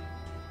meatballs.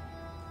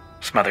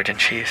 Smothered in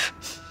cheese.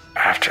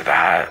 After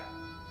that...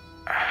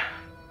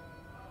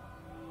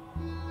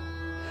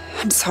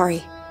 I'm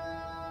sorry.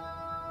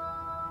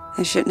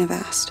 I shouldn't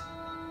have asked.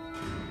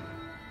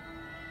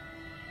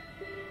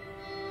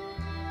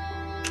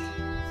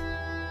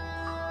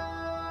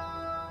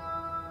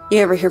 You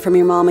ever hear from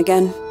your mom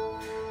again?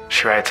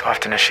 She writes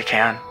often as she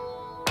can.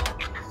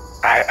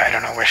 I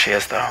don't know where she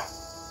is, though.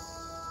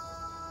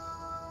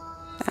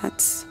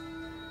 That's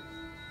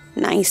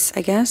nice,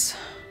 I guess.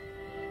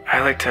 I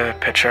like to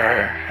picture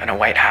her in a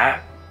white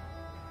hat,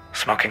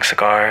 smoking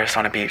cigars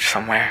on a beach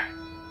somewhere.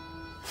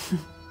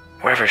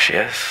 Wherever she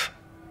is,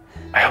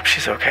 I hope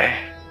she's okay.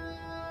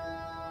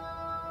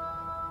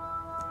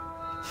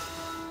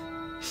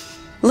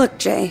 Look,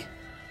 Jay.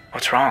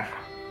 What's wrong?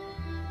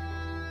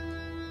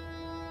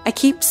 I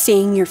keep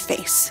seeing your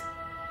face.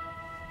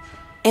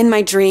 In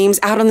my dreams,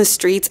 out on the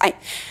streets. I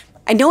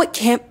know it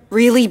can't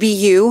really be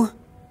you,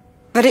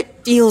 but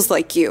it feels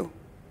like you.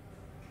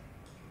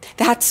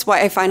 That's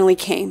why I finally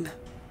came.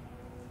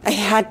 I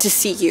had to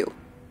see you.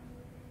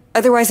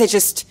 Otherwise, I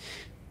just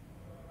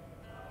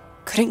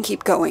couldn't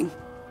keep going.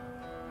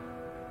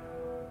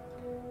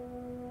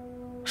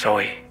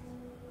 Zoe,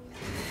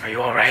 are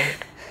you all right?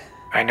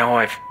 I know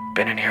I've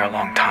been in here a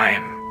long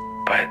time,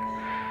 but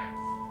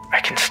I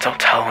can still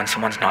tell when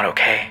someone's not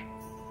okay.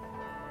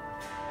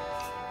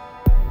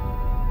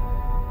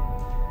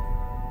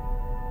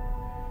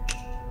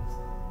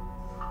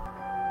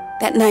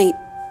 That night,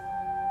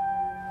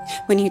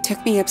 when you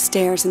took me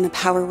upstairs and the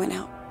power went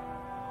out.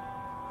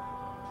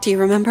 Do you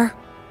remember?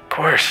 Of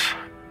course.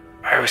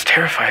 I was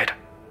terrified.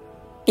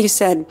 You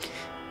said,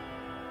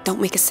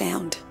 "Don't make a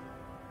sound."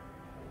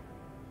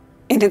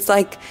 And it's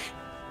like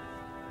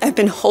I've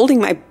been holding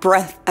my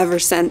breath ever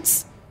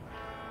since.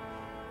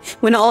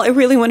 When all I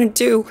really want to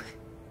do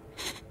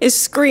is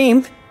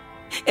scream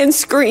and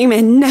scream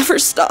and never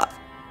stop.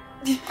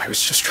 I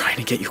was just trying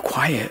to get you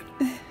quiet.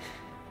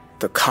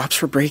 The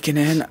cops were breaking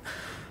in.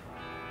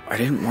 I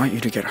didn't want you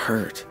to get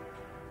hurt.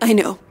 I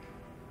know.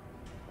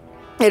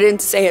 I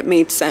didn't say it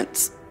made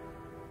sense.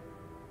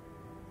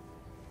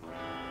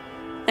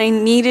 I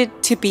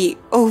needed to be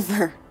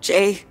over,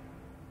 Jay.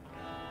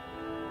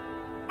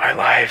 Our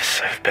lives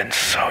have been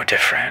so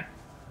different.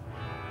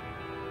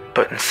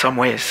 But in some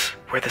ways,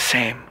 we're the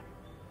same.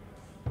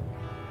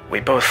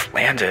 We both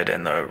landed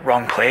in the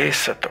wrong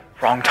place at the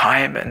wrong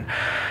time and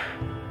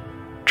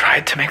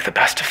tried to make the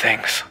best of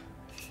things.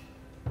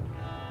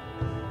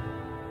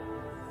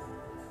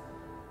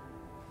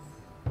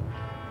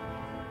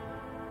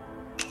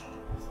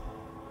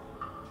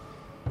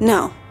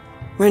 No,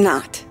 we're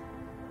not.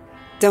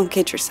 Don't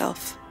kid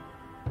yourself.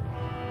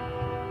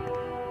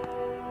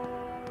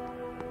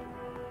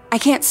 I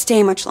can't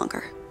stay much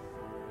longer.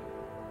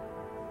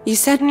 You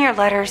said in your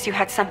letters you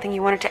had something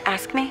you wanted to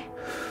ask me?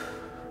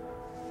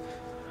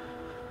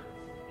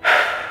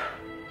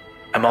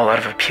 I'm all out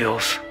of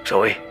appeals,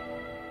 Zoe.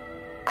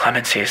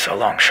 Clemency's a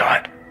long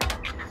shot.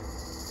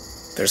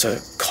 There's a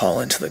call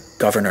into the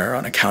governor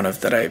on account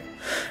of that I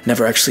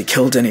never actually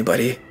killed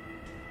anybody.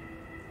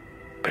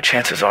 But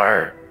chances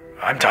are,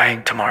 I'm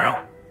dying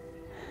tomorrow.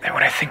 And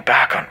when I think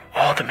back on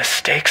all the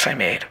mistakes I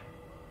made,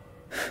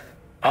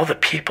 all the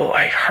people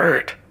I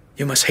hurt,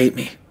 you must hate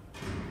me.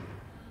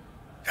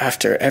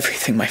 After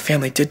everything my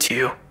family did to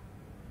you.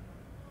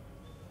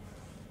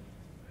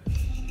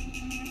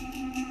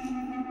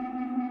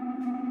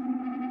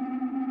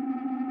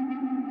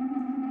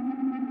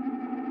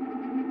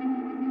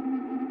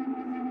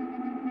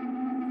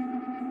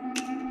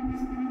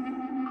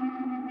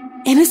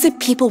 Innocent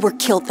people were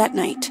killed that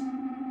night.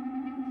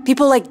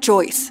 People like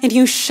Joyce, and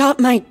you shot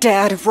my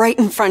dad right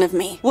in front of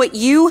me. What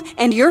you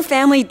and your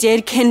family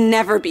did can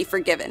never be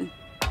forgiven.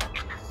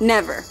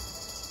 Never.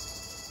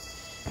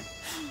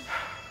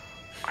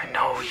 I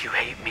know you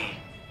hate me.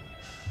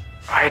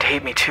 I'd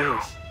hate me too.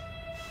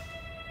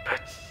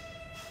 But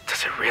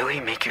does it really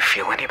make you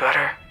feel any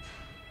better?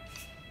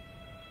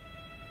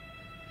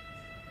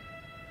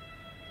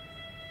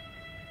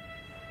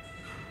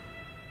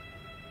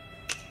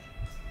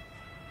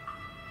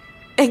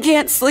 I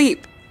can't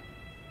sleep.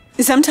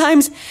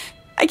 Sometimes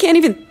I can't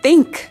even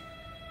think.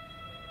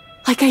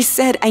 Like I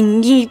said, I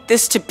need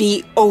this to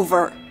be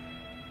over.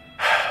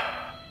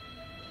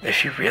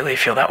 If you really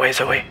feel that way,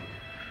 Zoe,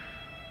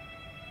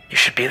 you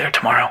should be there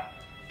tomorrow.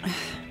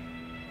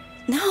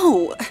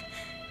 No.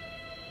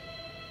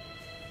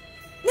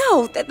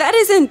 No, that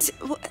isn't...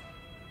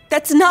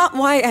 That's not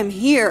why I'm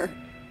here.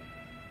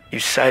 You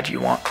said you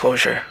want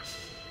closure.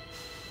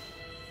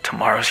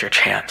 Tomorrow's your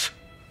chance.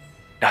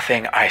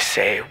 Nothing I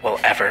say will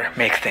ever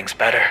make things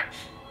better.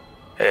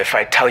 If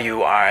I tell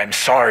you I'm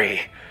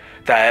sorry,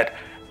 that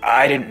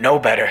I didn't know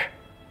better.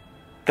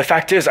 The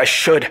fact is, I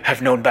should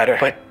have known better.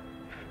 But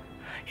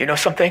you know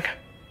something?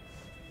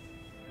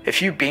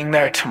 If you being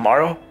there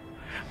tomorrow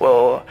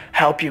will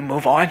help you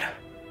move on,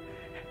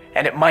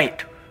 and it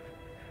might,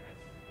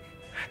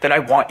 then I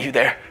want you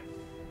there.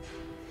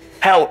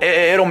 Hell,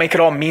 it'll make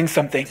it all mean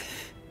something.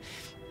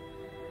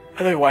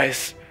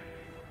 Otherwise,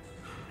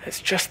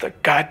 it's just the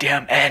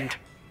goddamn end.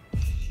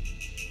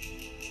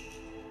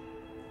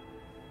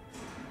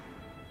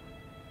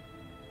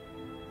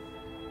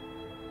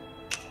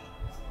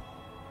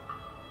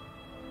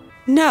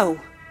 No.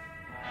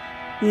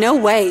 No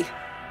way.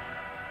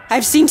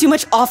 I've seen too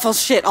much awful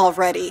shit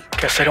already.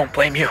 Guess I don't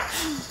blame you.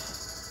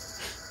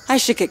 I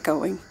should get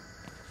going.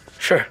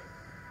 Sure.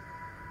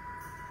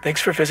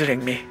 Thanks for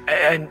visiting me.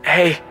 And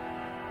hey,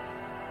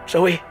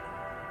 Zoe,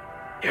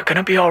 you're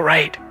gonna be all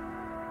right.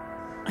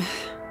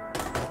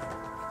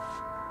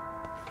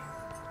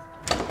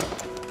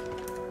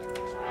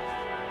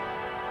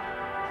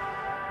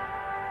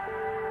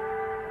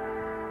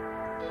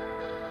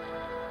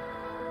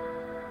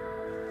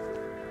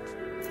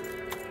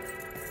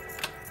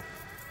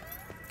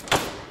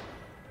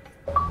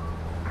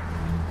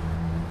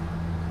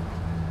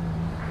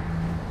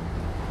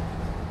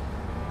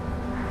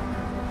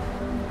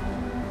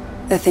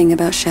 The thing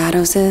about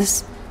shadows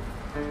is,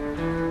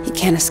 you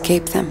can't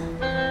escape them.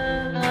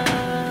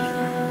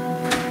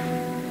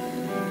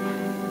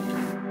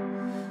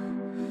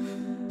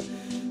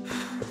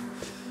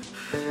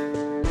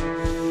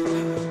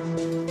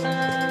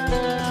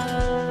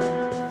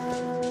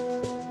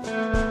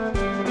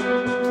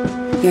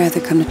 You either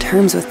come to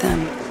terms with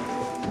them,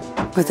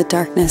 or the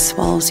darkness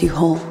swallows you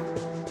whole.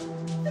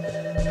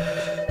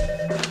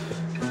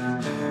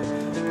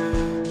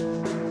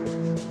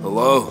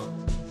 Hello?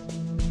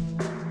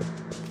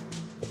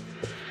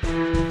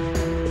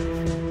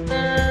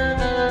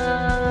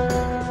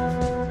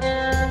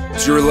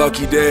 It's your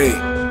lucky day.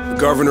 The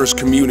governor's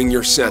commuting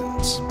your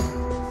sentence.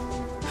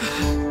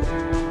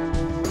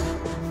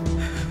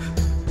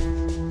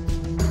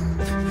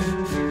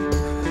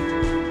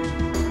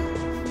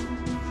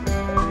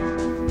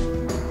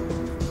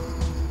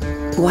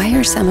 Why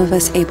are some of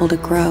us able to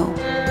grow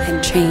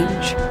and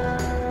change?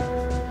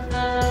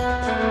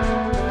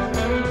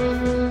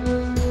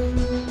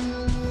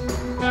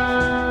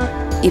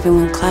 Even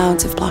when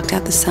clouds have blocked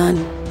out the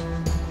sun.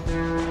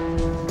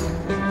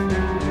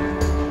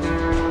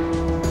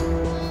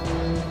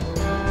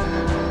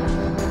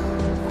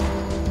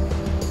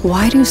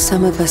 Why do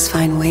some of us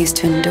find ways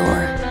to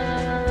endure?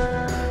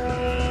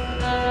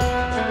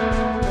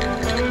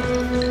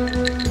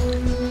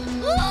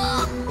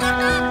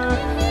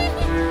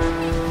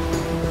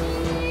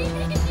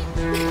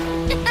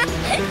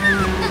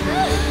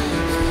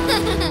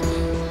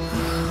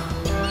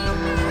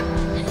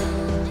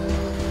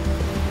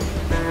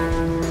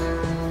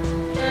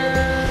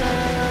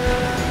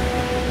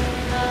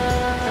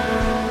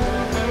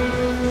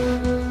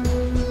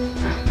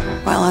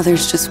 While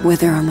others just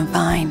wither on the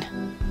vine.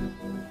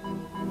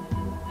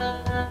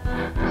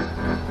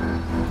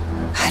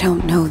 I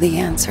don't know the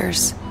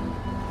answers,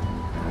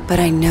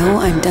 but I know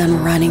I'm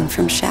done running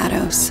from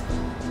shadows.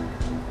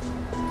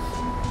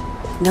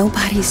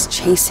 Nobody's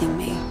chasing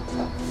me.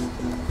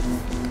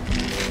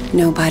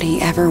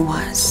 Nobody ever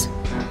was.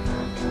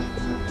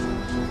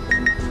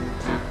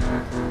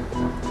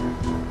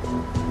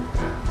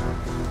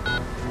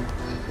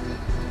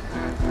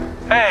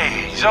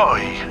 Hey,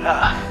 Zoe.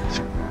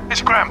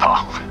 It's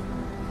Grandpa.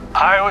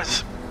 I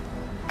was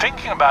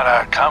thinking about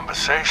our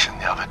conversation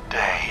the other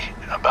day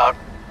about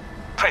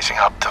facing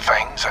up to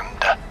things,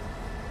 and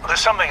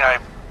there's something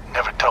I've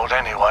never told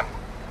anyone.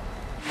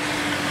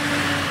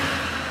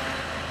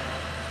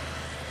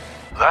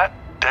 That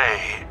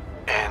day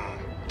in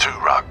Two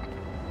Rock,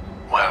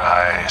 when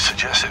I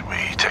suggested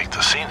we take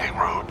the scenic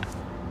route,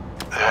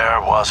 there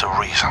was a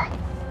reason.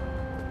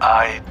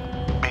 I'd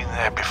been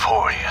there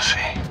before, you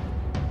see.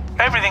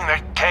 Everything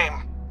that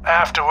came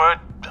afterward,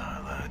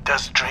 the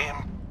Desert Dream,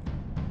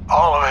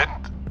 all of it,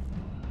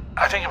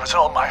 I think it was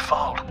all my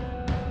fault.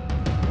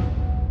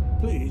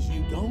 Please,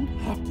 you don't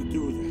have to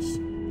do this.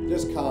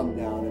 Just calm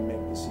down and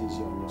make this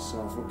easy on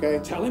yourself, okay?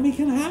 Tell him he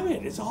can have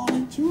it. It's all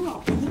in Two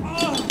Rock.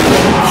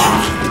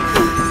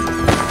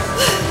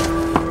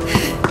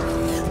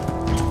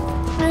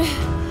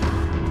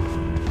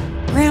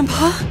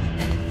 Grandpa?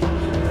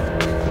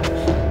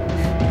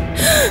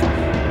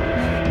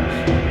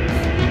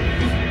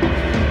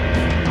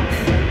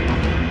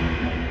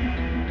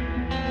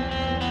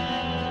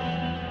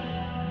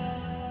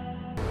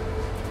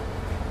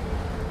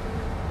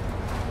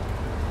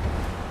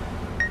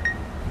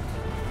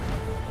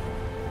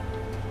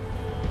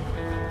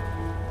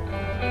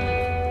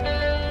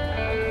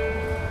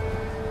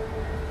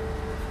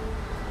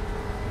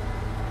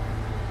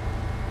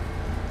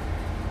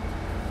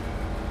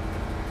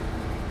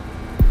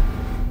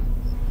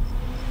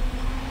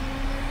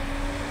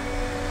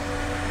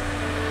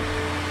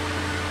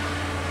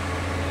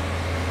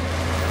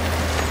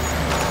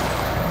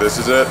 This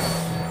is it.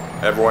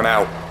 Everyone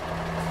out.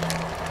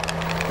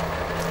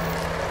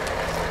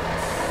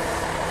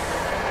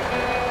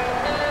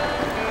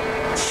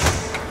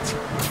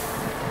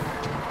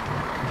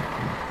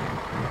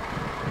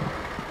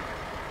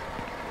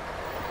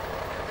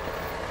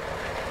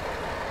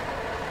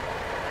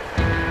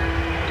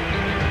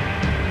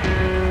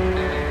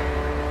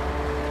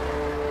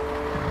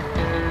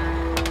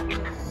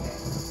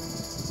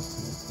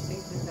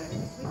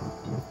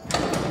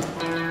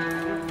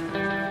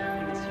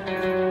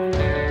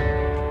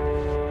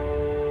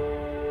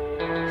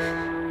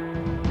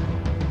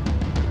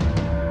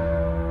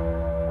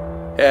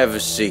 Have a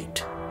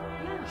seat.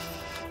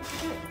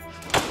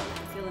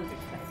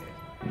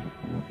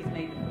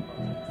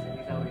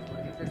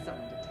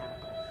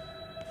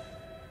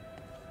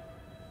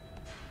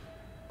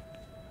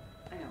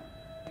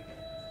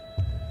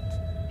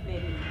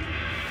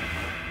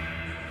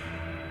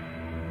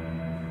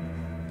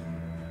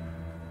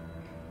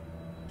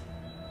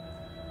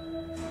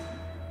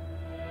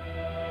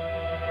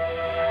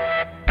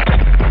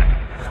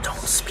 Don't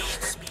speak.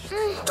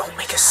 Don't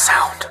make a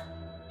sound.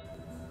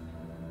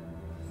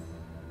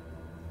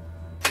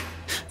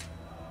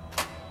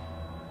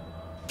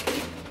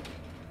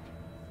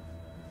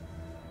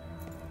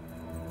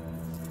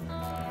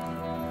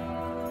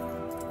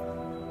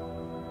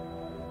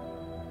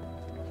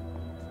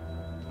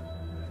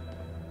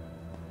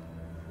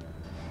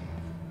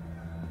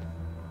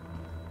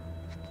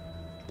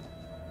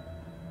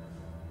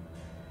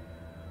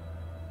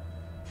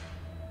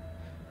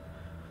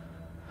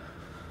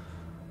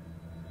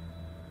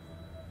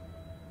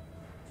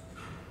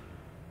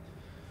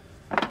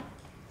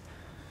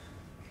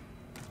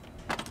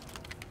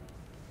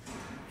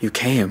 You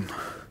came.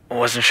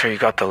 Wasn't sure you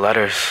got the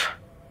letters.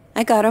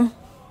 I got him.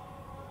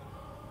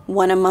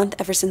 One a month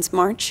ever since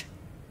March.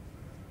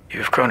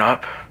 You've grown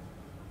up.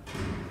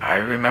 I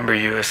remember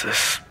you as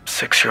this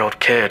 6-year-old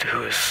kid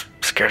who was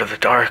scared of the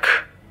dark.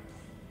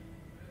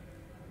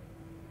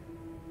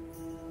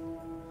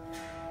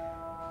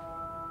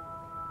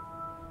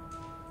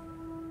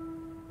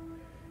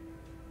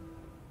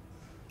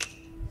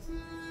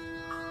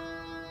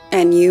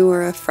 And you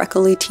were a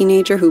freckly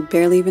teenager who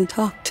barely even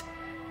talked.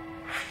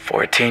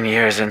 14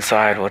 years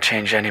inside will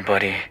change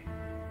anybody.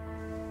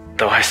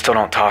 Though I still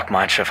don't talk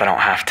much if I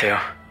don't have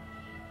to.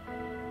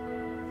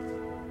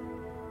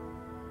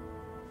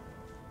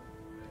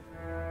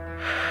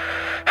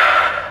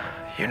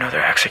 You know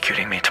they're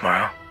executing me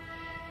tomorrow.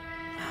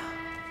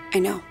 I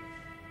know.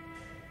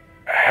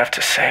 I have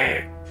to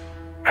say,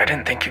 I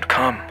didn't think you'd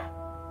come.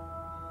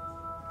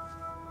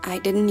 I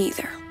didn't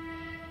either.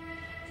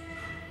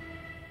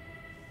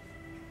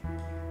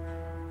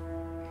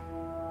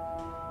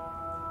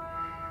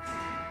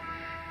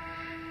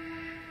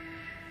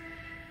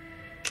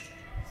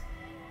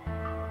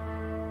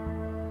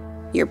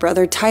 Your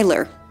brother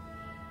Tyler.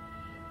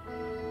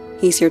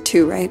 He's here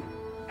too, right?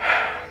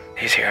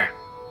 He's here.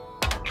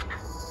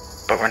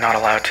 But we're not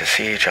allowed to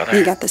see each other.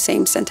 He got the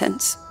same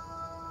sentence.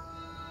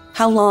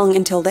 How long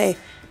until they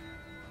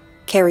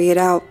carry it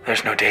out?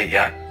 There's no date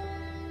yet.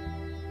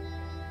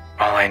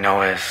 All I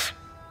know is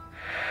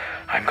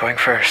I'm going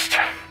first.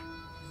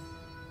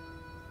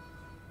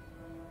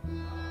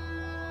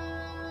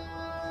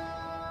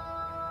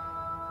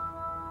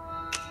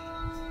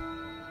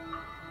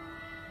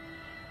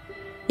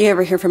 You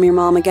ever hear from your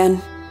mom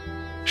again?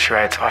 She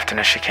writes often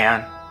as she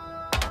can.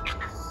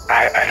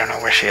 I don't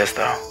know where she is,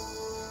 though.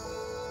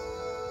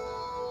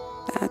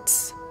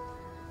 That's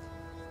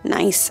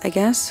nice, I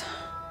guess.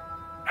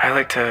 I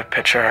like to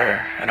picture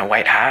her in a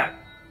white hat,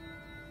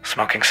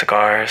 smoking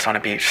cigars on a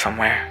beach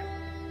somewhere.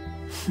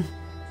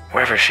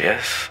 Wherever she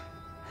is,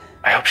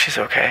 I hope she's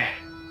okay.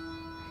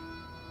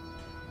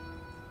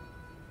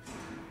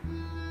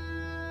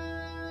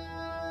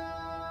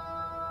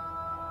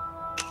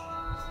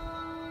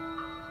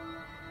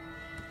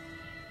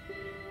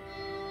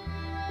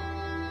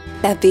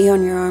 That V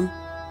on your arm,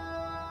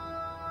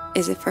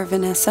 is it for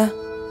Vanessa?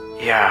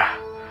 Yeah.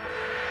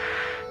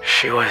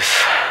 She was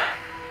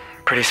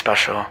pretty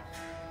special.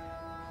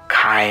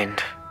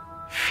 Kind.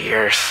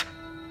 Fierce.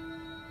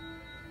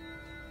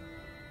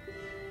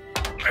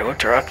 I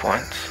looked her up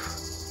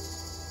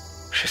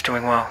once. She's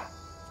doing well.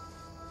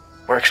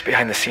 Works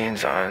behind the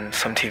scenes on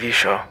some TV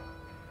show.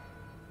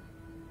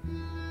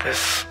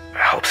 This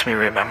helps me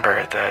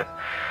remember that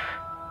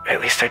at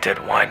least I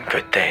did one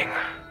good thing.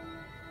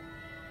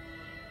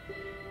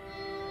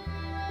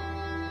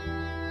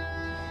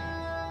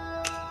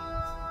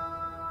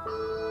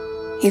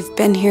 You've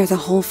been here the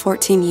whole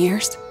 14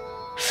 years?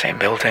 Same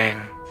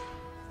building,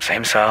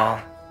 same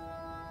cell,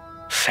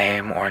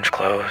 same orange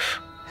clothes.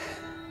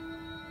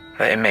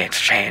 The inmates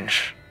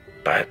change,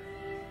 but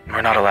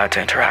we're not allowed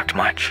to interact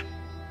much.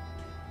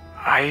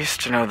 I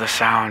used to know the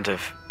sound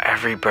of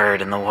every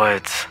bird in the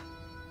woods.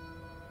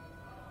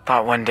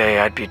 Thought one day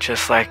I'd be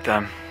just like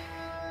them,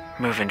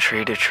 moving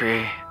tree to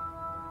tree.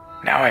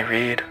 Now I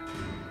read,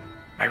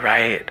 I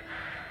write.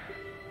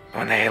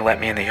 When they let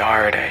me in the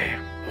yard, I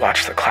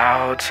watch the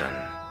clouds and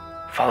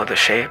follow the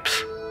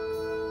shapes.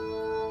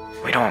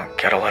 We don't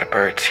get a lot of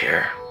birds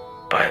here,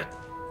 but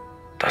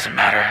doesn't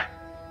matter.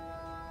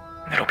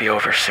 It'll be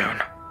over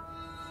soon.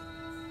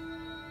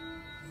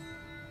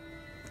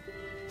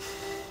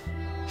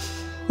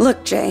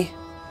 Look, Jay.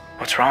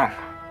 What's wrong?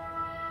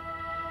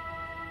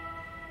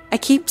 I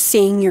keep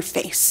seeing your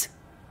face.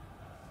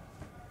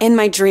 In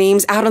my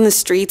dreams, out on the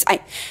streets.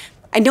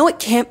 I know it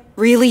can't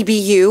really be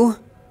you,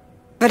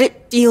 but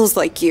it feels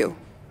like you.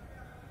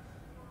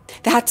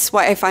 That's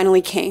why I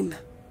finally came.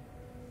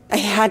 I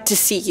had to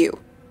see you.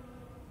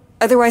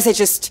 Otherwise, I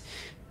just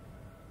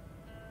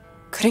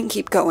couldn't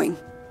keep going.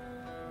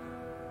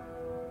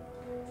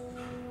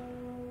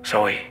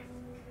 Zoe,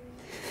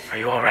 are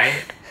you all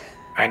right?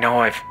 I know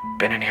I've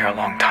been in here a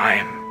long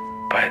time,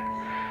 but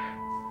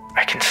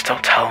I can still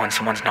tell when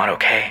someone's not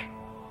okay.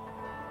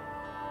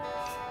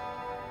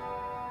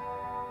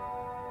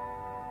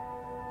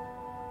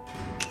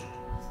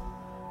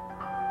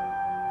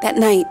 That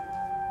night,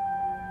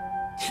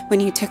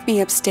 when you took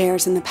me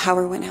upstairs and the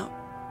power went out.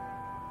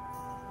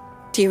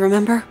 Do you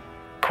remember?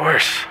 Of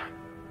course.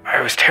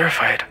 I was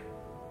terrified.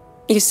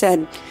 You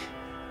said,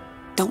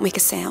 "Don't make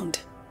a sound."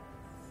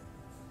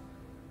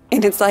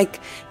 And it's like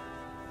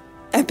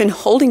I've been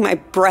holding my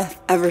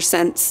breath ever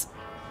since.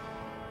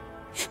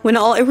 When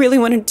all I really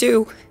want to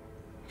do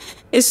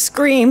is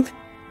scream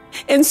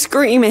and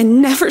scream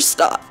and never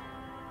stop.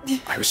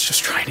 I was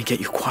just trying to get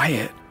you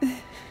quiet.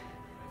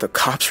 The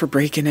cops were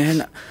breaking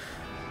in.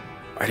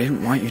 I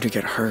didn't want you to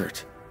get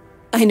hurt.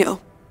 I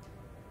know.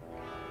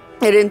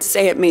 I didn't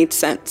say it made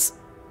sense.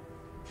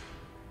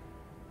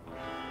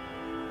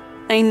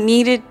 I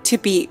needed to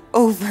be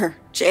over,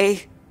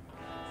 Jay.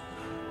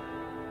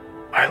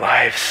 Our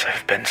lives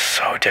have been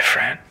so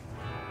different.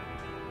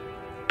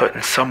 But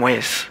in some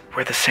ways,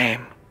 we're the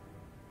same.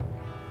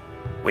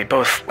 We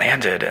both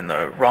landed in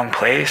the wrong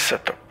place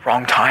at the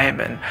wrong time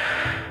and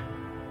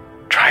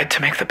tried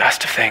to make the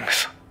best of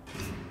things.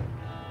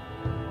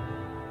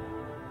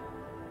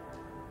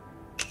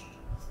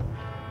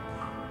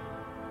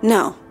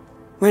 No,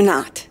 we're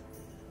not.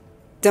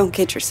 Don't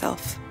kid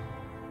yourself.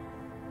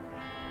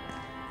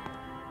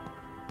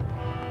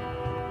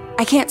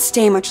 I can't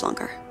stay much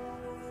longer.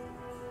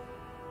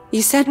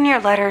 You said in your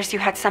letters you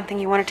had something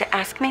you wanted to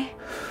ask me?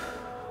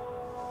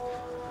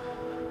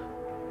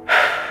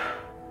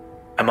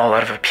 I'm all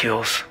out of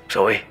appeals,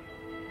 Zoe.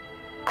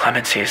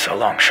 Clemency's a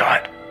long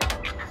shot.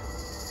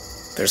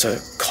 There's a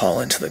call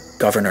into the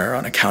governor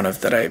on account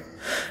of that I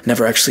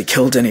never actually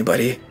killed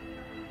anybody.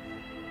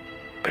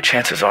 But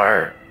chances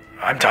are,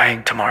 I'm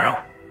dying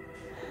tomorrow.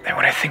 And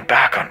when I think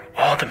back on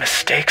all the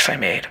mistakes I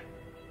made,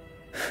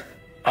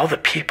 All the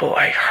people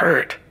I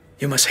hurt.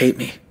 You must hate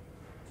me.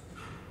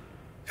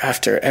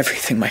 After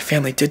everything my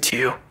family did to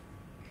you.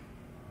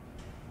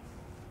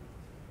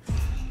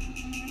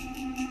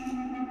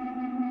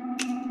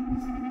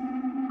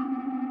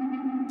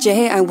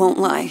 Jay, I won't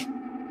lie.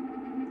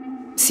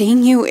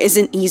 Seeing you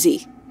isn't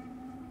easy.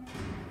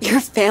 Your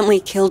family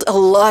killed a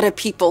lot of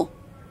people.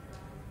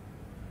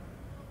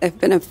 I've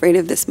been afraid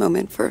of this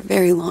moment for a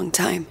very long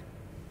time,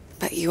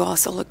 but you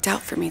also looked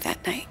out for me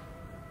that night.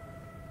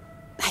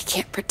 I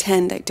can't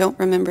pretend I don't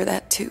remember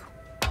that too.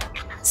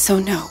 So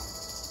no,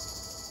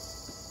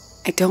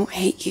 I don't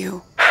hate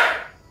you.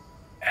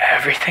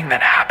 Everything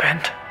that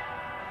happened?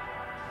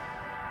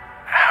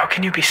 How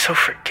can you be so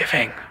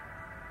forgiving?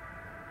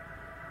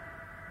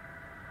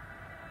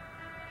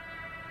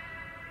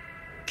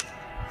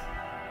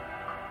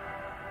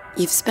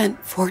 You've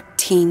spent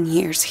 14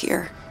 years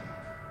here,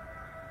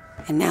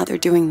 and now they're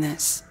doing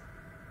this.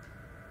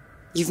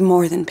 You've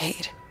more than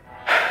paid.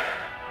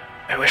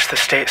 I wish the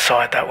state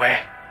saw it that way.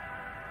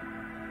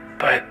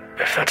 But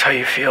if that's how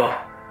you feel,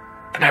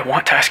 then I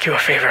want to ask you a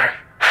favor.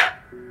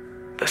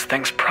 This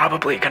thing's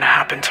probably gonna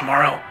happen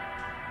tomorrow.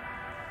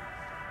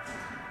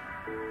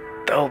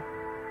 They'll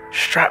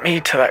strap me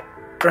to that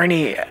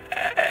gurney,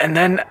 and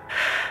then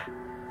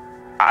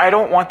I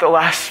don't want the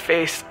last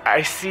face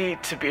I see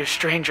to be a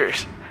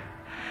stranger's.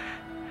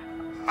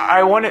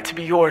 I want it to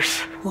be yours.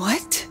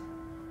 What?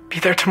 Be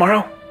there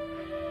tomorrow?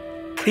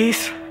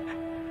 Please?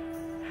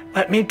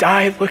 Let me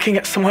die looking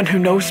at someone who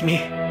knows me.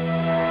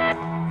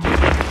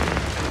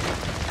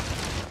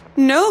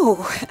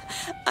 No,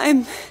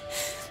 I'm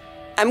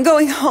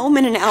going home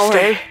in an hour.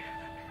 Stay,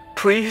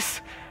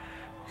 please.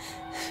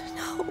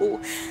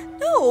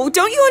 No,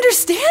 don't you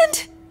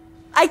understand?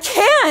 I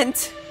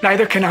can't.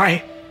 Neither can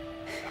I.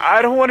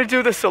 I don't want to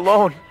do this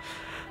alone.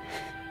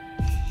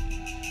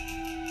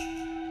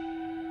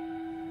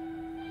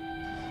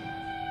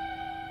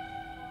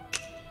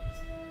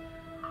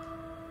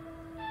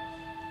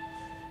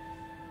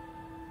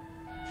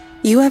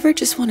 You ever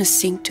just want to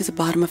sink to the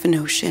bottom of an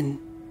ocean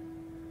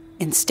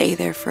and stay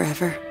there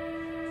forever?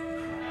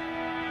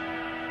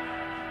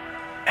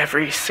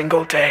 Every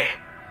single day.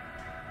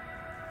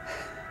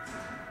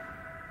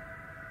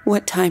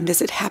 What time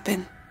does it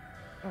happen?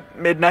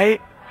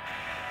 Midnight?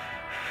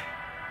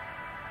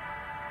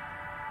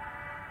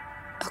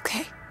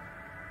 Okay.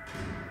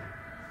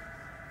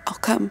 I'll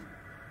come.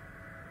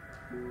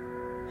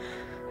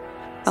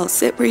 I'll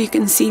sit where you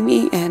can see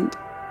me, and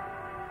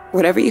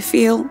whatever you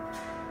feel,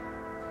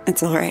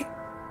 it's all right.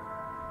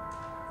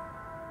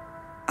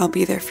 I'll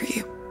be there for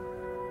you.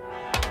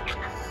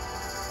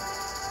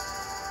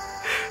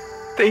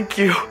 Thank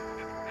you.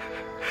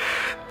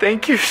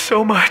 Thank you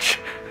so much.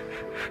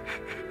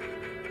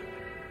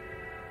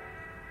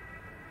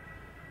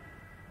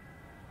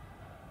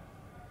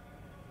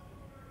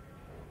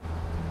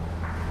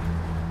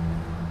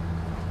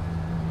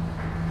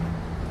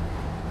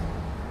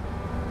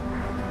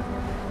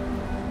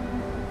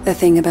 The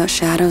thing about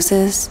shadows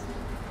is,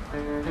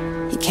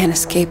 you can't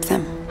escape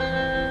them.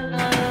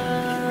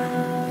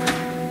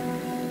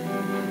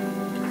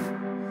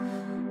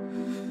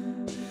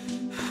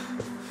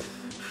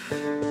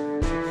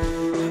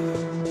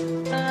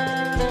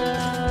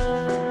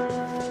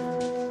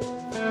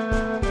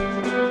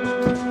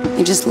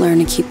 You just learn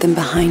to keep them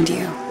behind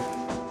you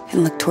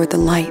and look toward the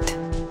light.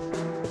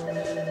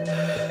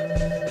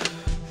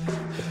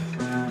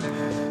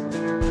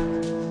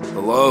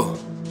 Hello?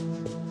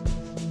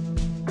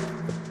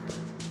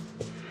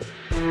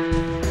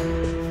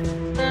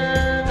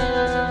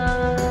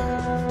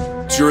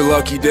 It's your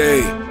lucky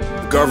day.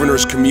 The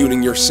governor's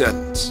commuting your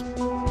sentence.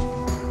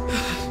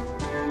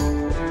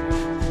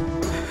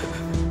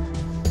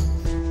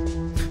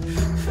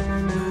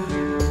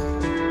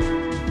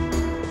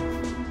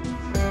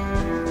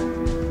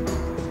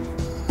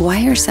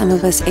 Why are some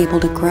of us able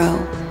to grow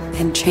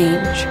and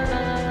change?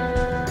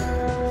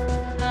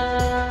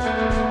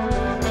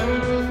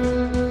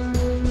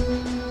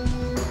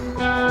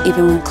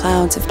 Even when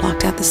clouds have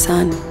blocked out the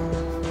sun.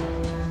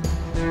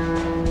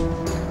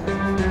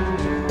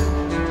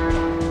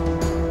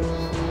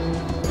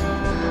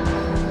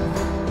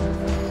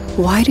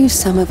 Why do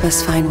some of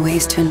us find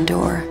ways to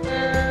endure?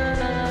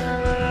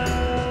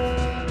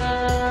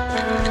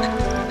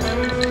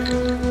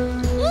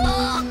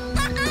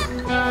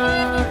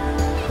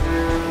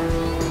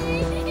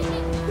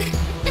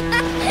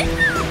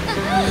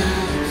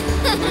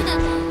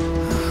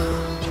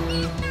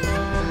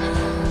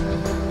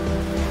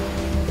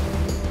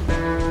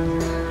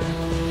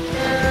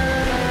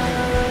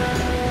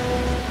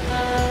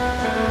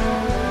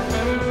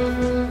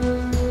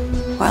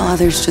 While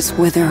others just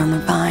wither on the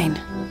vine.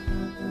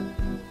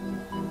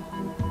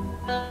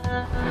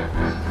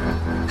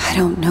 I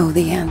don't know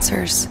the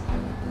answers,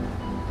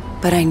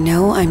 but I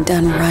know I'm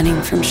done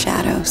running from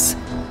shadows.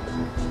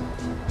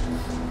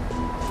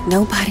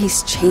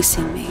 Nobody's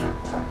chasing me.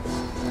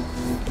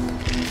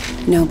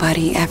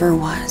 Nobody ever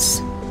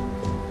was.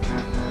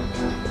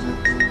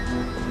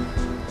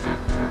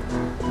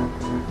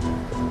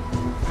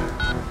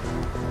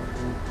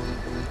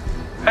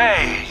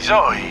 Hey,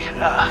 Zoe.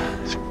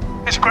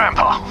 It's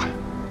Grandpa.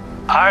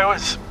 I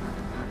was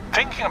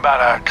thinking about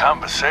our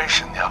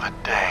conversation the other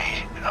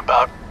day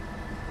about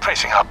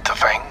facing up to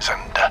things,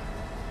 and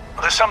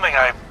there's something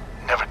I've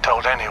never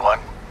told anyone.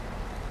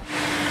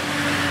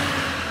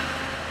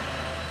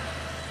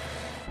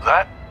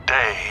 That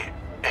day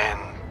in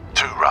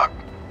Two Rock,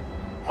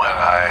 when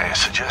I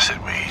suggested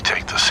we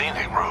take the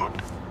scenic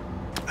route,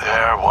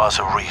 there was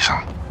a reason.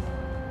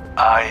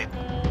 I'd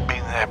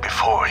been there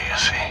before, you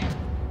see.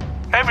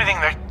 Everything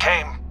that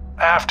came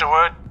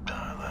afterward,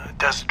 the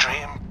Desert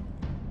Dream,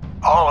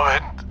 all of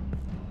it,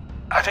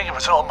 I think it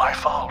was all my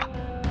fault.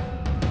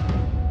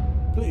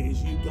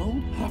 Please, you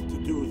don't have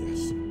to do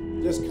this.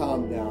 Just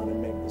calm down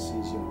and make this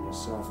easy on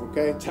yourself,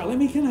 okay? Tell him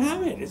he can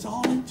have it. It's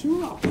all in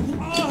Two Rock.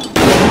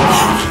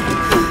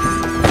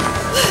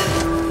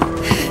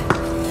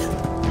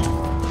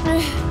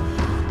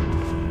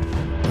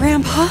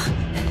 Grandpa?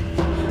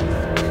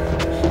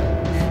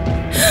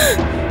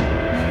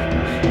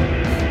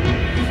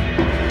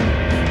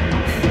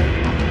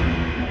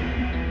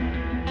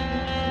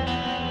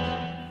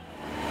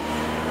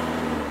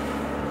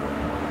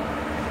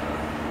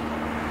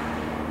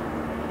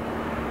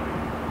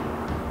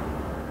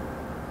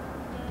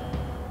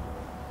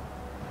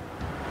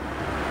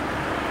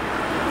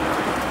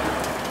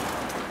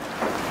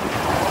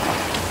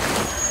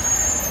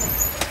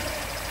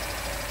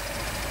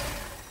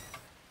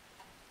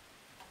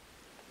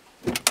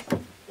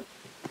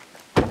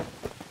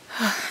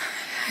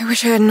 I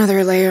wish I had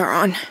another layer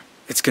on.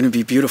 It's gonna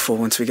be beautiful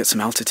once we get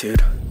some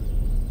altitude.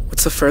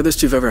 What's the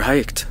furthest you've ever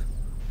hiked?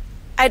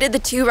 I did the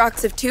 2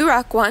 Rocks of 2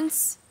 Rock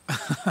once.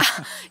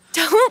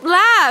 Don't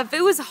laugh,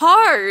 it was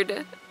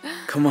hard.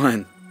 Come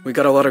on, we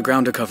got a lot of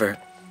ground to cover.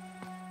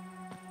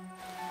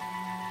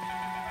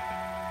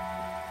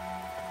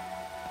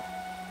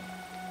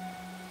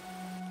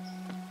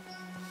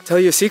 Tell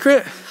you a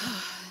secret?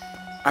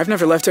 I've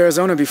never left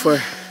Arizona before.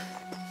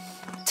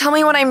 Tell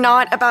me when I'm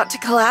not about to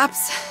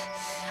collapse.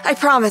 I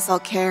promise I'll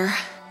care.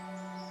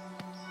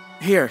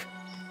 Here.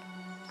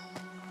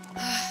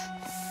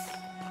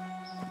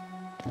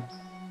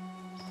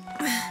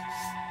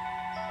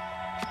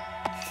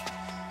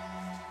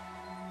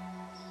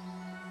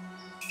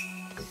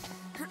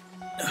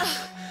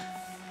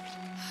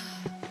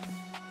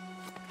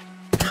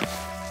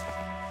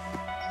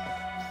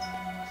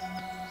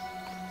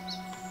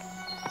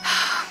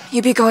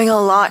 You'd be going a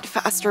lot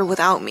faster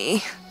without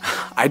me.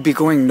 I'd be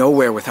going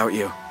nowhere without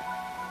you.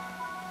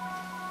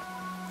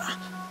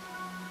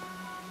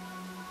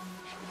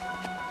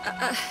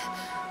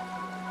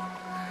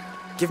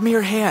 Give me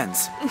your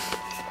hands.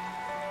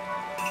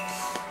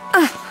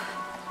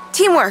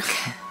 Teamwork.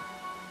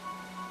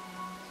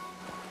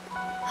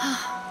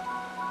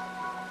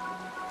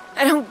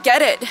 I don't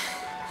get it.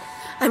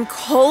 I'm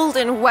cold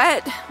and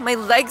wet. My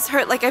legs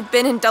hurt like I've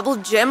been in double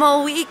gym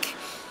all week.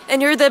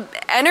 And you're the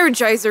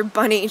Energizer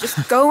Bunny,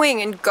 just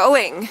going and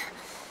going.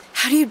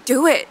 How do you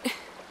do it?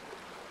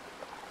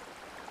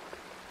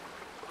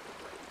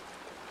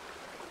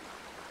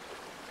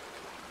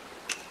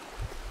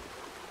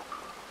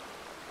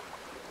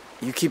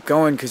 You keep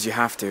going because you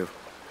have to.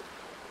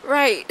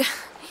 Right.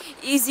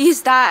 Easy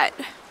as that.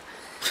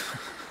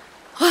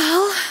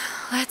 Well,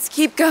 let's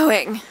keep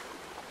going.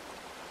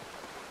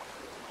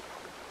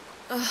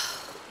 Ugh.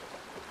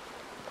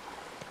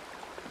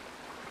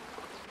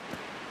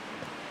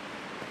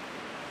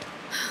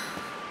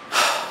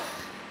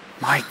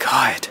 My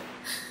God.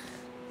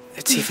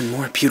 It's even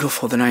more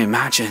beautiful than I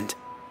imagined.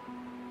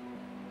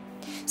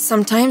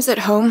 Sometimes at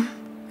home,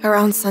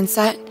 around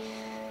sunset,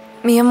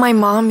 me and my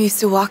mom used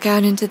to walk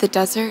out into the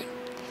desert,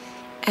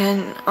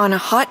 and on a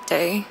hot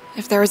day,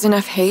 if there was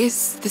enough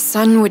haze, the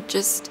sun would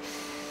just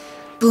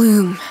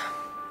bloom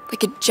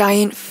like a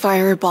giant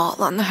fireball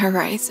on the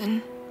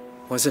horizon.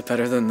 Was it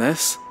better than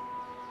this?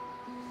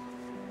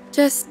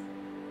 Just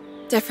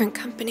different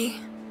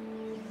company.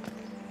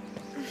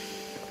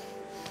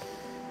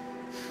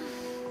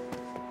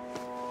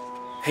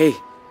 Hey,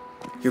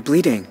 you're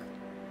bleeding.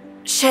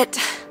 Shit.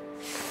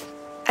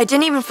 I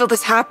didn't even feel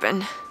this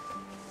happen.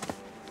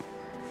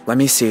 Let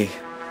me see.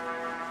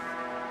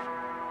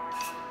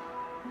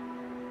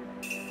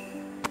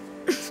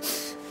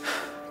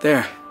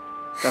 There.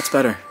 That's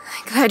better.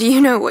 Glad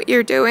you know what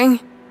you're doing.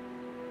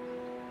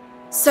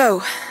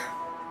 So,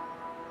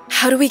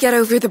 how do we get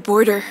over the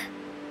border?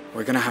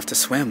 We're gonna have to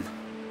swim.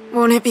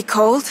 Won't it be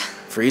cold?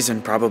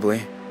 Freezing,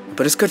 probably.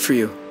 But it's good for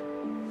you.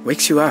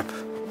 Wakes you up.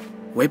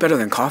 Way better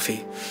than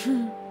coffee.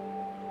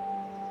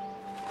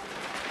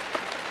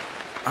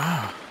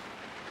 Ah.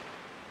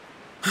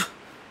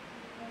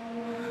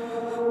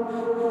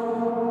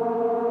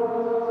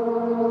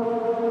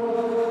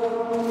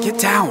 Get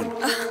down!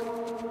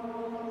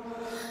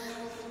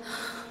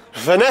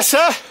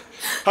 Vanessa?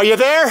 Are you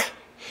there?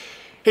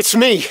 It's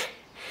me.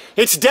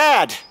 It's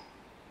Dad.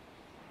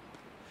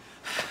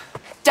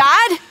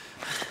 Dad?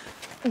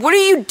 What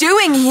are you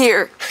doing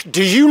here?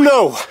 Do you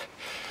know?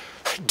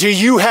 Do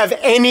you have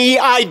any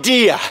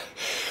idea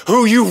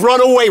who you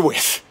run away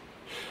with?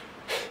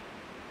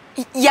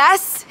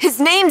 Yes, his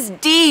name's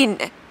Dean.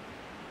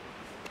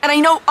 And I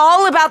know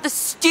all about the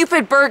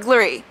stupid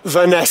burglary.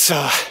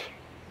 Vanessa.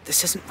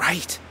 This isn't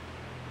right.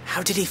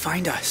 How did he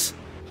find us?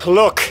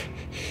 Look,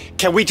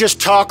 can we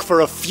just talk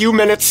for a few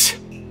minutes?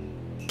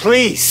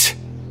 Please.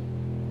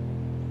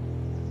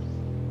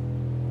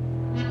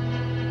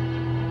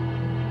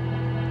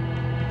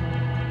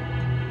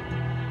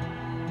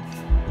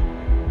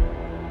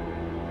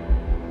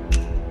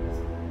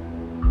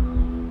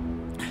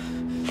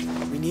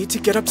 We need to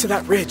get up to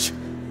that ridge.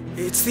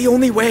 It's the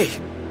only way.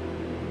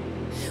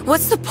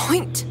 What's the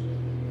point?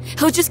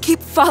 He'll just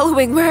keep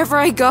following wherever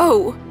I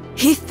go.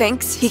 He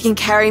thinks he can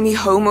carry me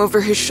home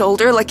over his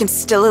shoulder like I'm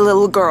still a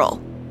little girl.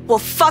 Well,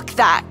 fuck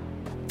that.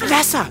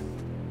 Vanessa!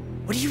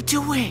 What are you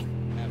doing?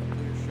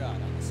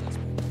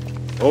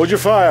 Hold your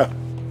fire.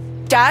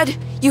 Dad,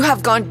 you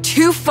have gone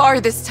too far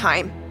this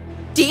time.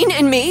 Dean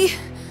and me,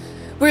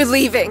 we're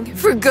leaving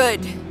for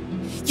good.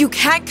 You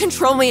can't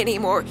control me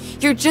anymore.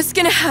 You're just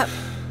gonna have...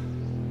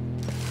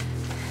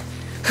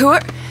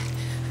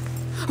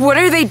 What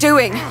are they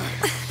doing?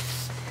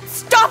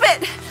 Stop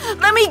it!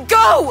 Let me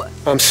go!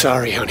 I'm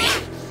sorry, honey.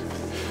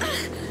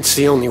 It's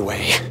the only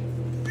way.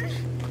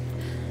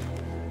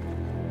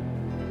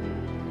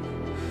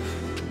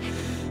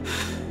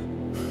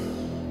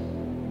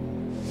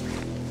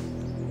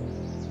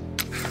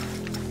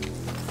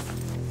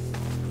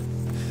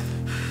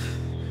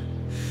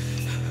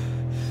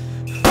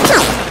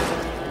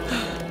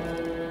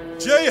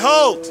 Jay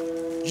Holt!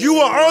 You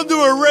are under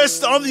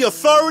arrest on the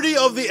authority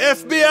of the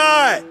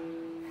FBI!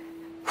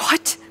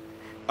 What?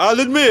 I'll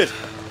admit,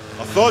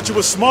 I thought you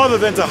were smarter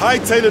than to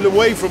hightail it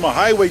away from a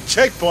highway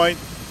checkpoint,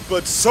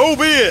 but so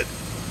be it.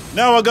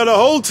 Now I got a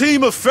whole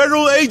team of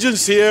federal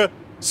agents here,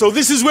 so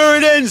this is where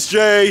it ends,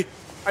 Jay.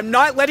 I'm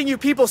not letting you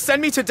people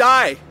send me to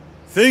die.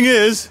 Thing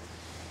is,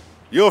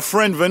 your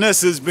friend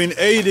Vanessa's been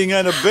aiding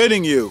and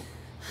abetting you.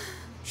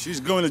 She's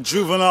going to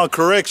juvenile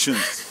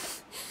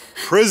corrections.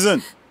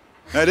 Prison.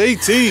 At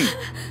 18.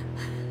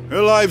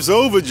 Her life's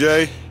over,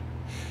 Jay.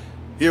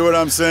 Hear what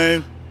I'm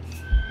saying?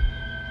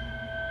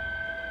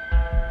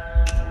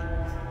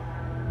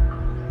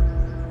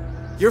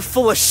 You're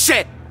full of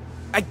shit.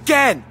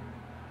 Again.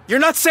 You're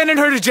not sending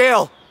her to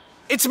jail.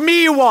 It's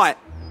me you want.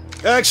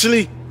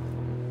 Actually,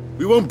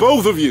 we want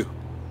both of you.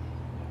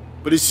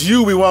 But it's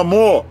you we want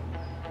more.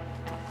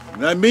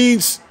 And that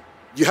means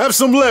you have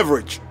some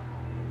leverage.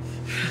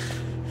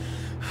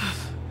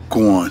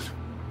 Go on.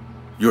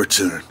 Your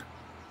turn.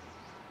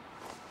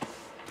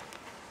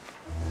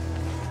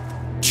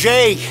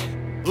 Jay,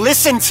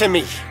 listen to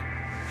me.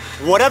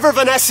 Whatever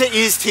Vanessa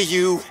is to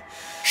you,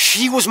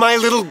 she was my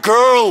little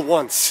girl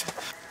once.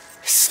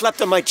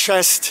 Slept on my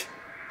chest,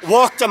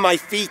 walked on my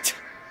feet.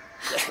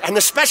 And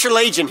the special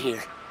agent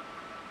here,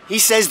 he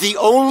says the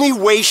only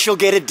way she'll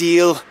get a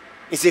deal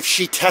is if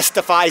she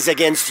testifies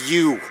against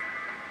you.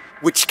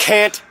 Which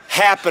can't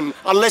happen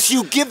unless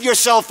you give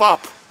yourself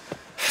up.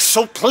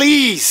 So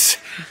please,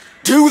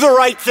 do the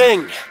right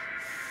thing.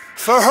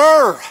 For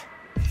her.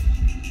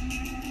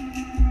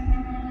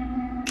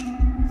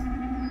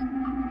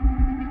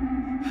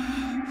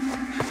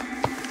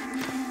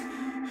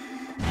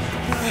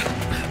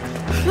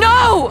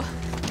 No!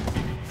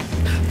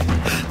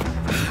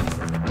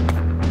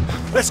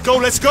 Let's go,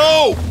 let's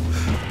go!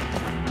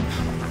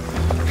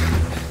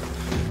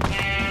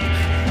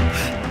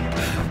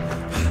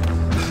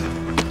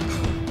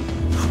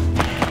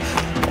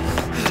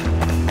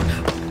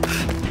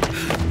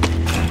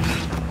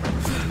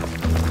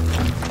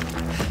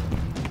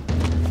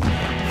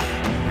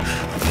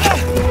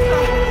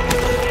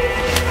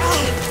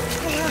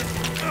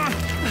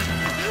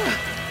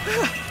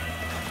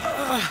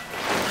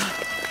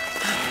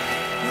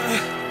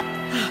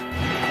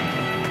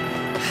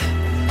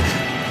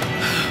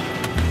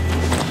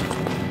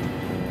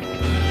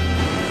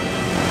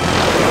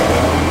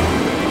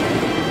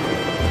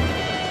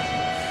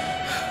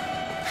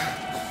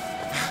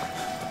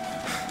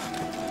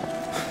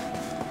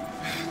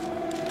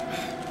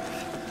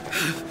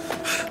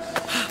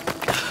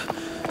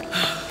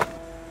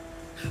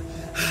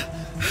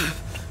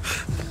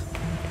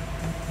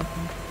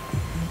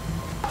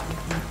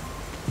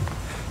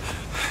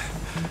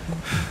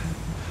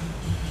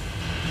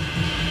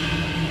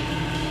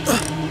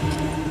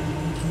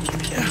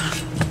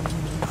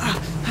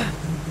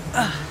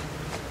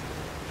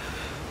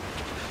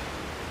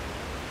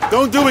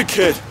 Don't do it,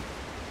 kid.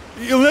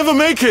 You'll never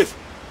make it.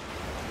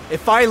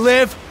 If I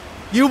live,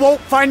 you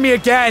won't find me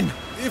again.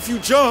 If you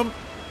jump,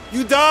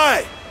 you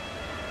die.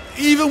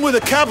 Even with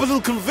a capital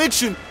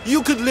conviction,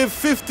 you could live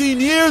 15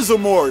 years or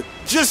more,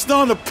 just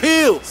on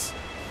appeals.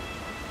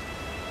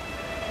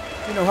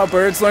 You know how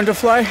birds learn to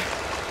fly?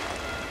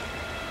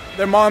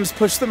 Their moms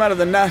push them out of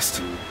the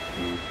nest.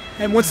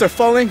 And once they're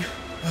falling,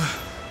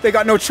 they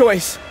got no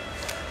choice.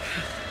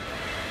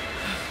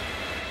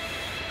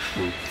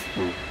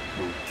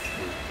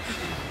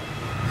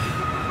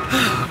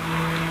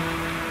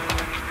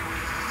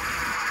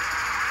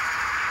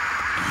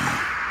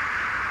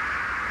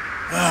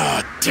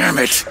 Damn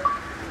it!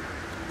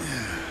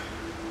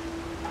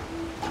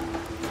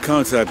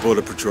 Contact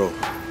Border Patrol.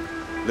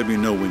 Let me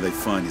know when they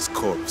find his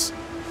corpse.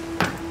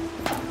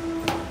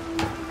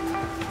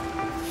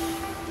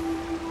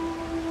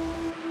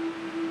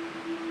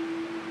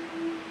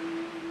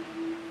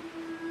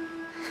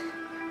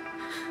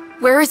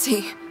 Where is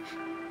he?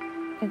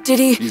 Did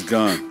he... He's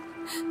gone.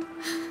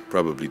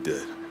 Probably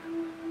dead.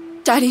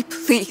 Daddy,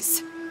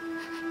 please.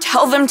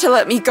 Tell them to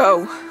let me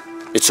go.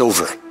 It's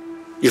over.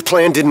 Your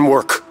plan didn't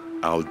work.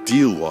 Our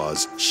deal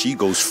was she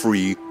goes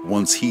free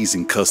once he's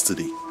in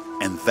custody.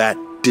 And that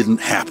didn't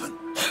happen.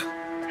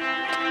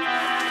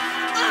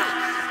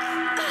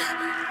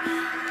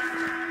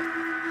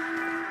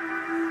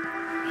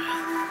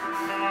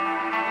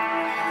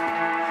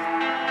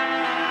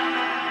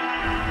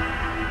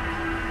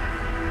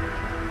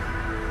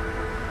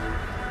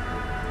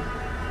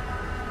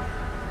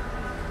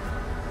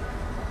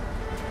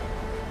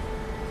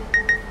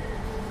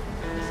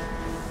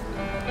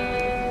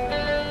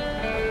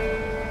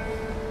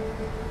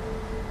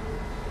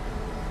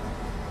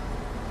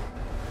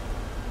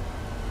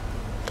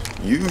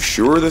 You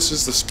sure this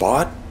is the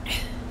spot?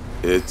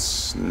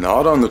 It's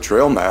not on the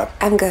trail map.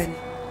 I'm good.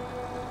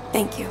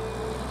 Thank you.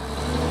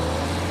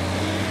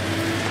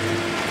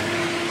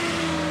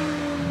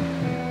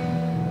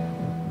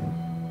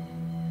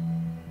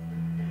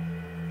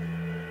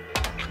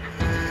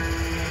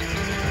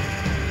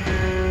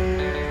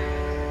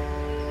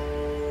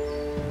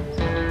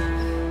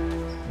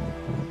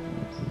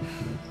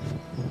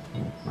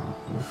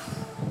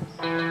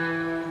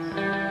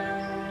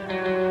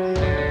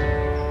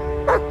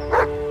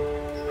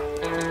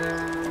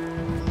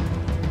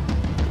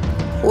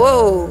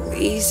 Whoa,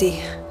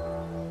 easy.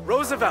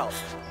 Roosevelt,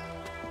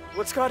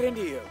 what's got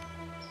into you?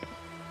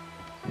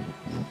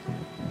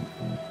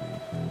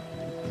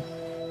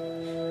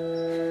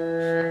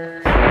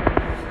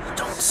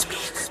 Don't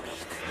speak.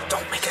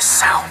 Don't make a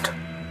sound.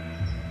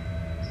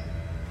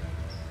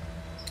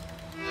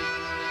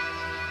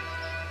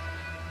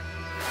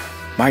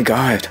 My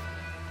God.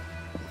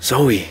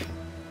 Zoe.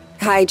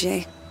 Hi,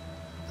 Jay.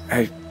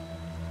 I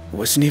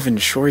wasn't even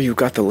sure you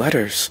got the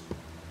letters.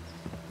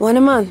 1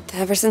 a month,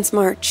 ever since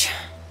March.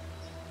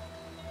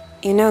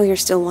 You know you're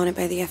still wanted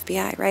by the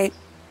FBI, right?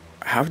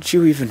 How'd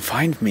you even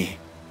find me?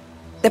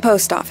 The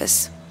post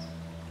office.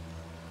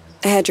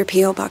 I had your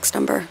P.O. box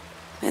number,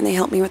 and they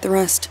helped me with the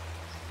rest.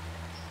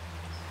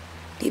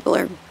 People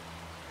are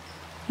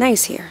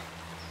nice here.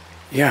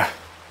 Yeah,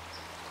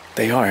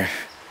 they are.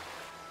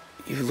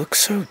 You look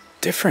so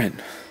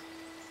different.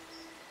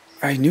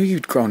 I knew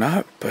you'd grown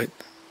up, but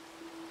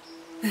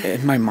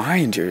in my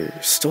mind, you're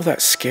still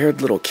that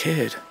scared little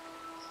kid.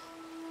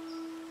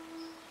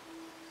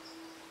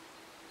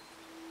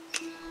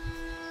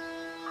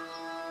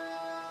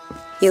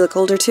 You look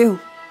older too.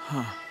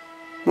 Huh.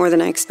 More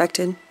than I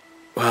expected.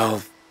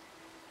 Well,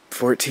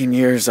 14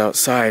 years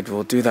outside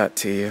will do that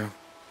to you.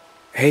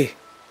 Hey,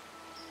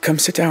 come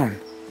sit down.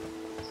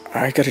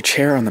 I got a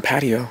chair on the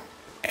patio.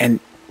 And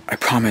I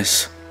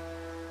promise,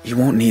 you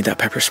won't need that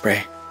pepper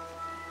spray.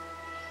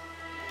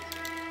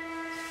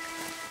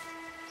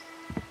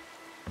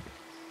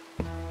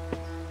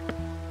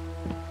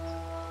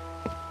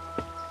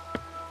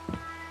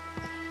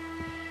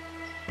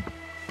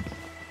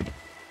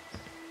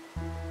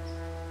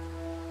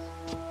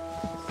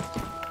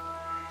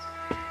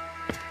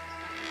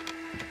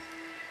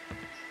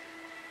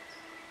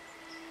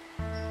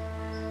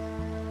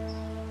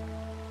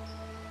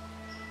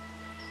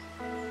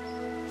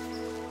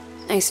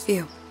 Nice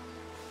view.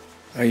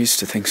 I used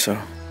to think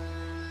so.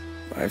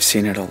 I've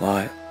seen it a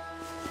lot.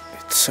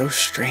 It's so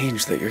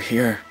strange that you're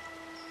here.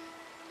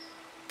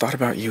 Thought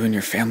about you and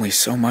your family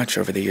so much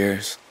over the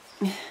years.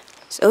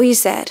 So you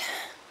said.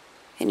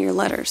 In your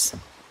letters.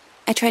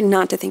 I tried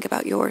not to think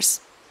about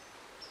yours.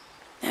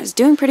 I was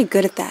doing pretty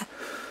good at that.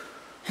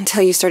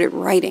 Until you started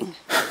writing.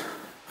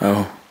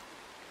 Oh.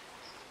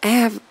 I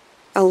have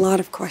a lot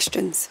of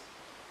questions.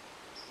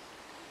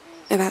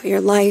 About your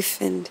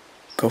life and...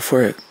 Go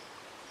for it.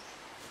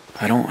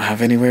 I don't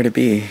have anywhere to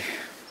be.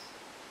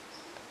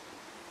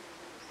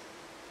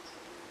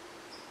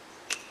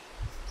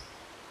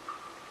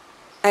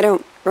 I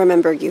don't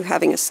remember you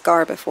having a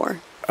scar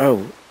before.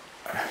 Oh,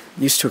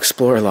 used to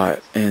explore a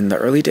lot in the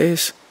early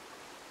days.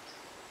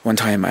 One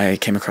time I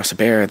came across a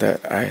bear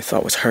that I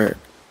thought was hurt.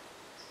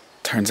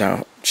 Turns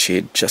out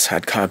she'd just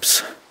had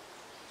cubs.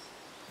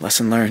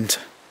 Lesson learned.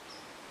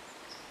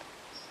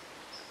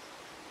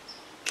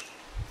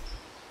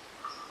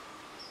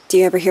 Do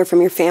you ever hear from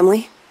your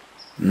family?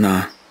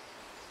 Nah.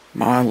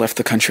 Ma left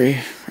the country,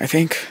 I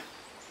think.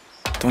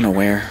 Don't know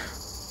where.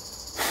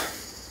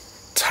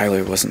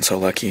 Tyler wasn't so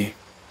lucky.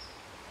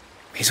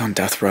 He's on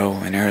death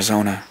row in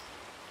Arizona.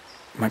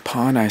 My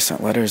pa and I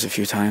sent letters a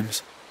few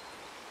times.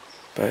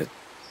 But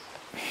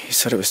he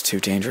said it was too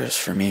dangerous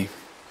for me.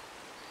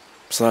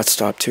 So that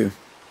stopped too.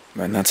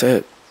 And that's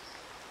it.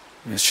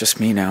 It's just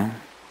me now.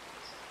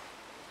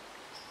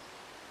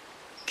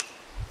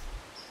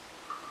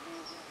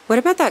 What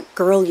about that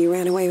girl you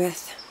ran away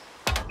with?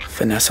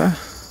 Vanessa?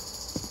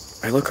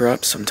 I look her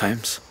up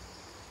sometimes.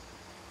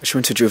 She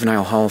went to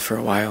juvenile hall for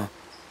a while.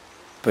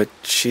 But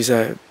she's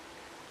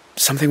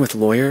something with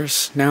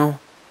lawyers now.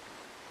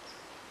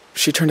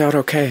 She turned out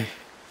okay.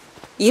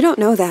 You don't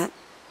know that.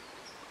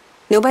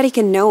 Nobody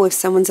can know if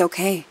someone's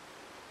okay.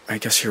 I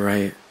guess you're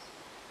right.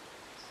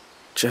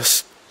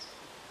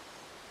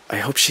 I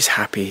hope she's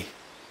happy.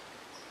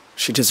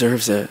 She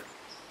deserves it.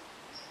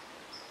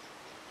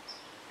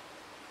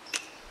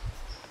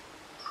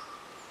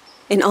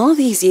 In all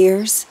these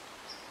years,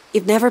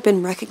 you've never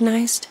been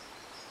recognized?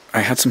 I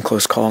had some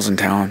close calls in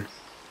town.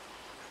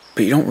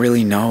 But you don't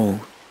really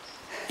know.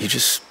 You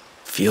just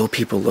feel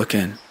people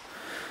looking.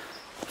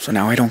 So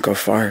now I don't go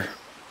far.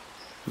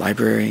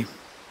 Library,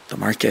 the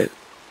market.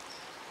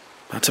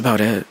 That's about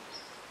it.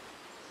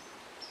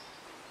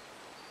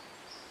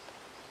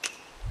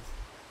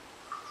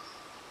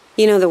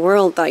 You know, the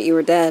world thought you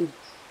were dead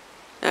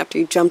after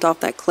you jumped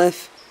off that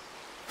cliff.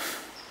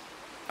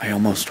 I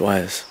almost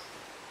was.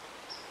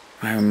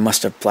 I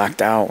must have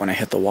blacked out when I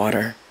hit the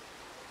water.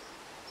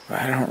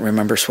 I don't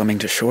remember swimming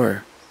to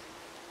shore.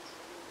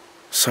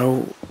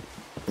 So,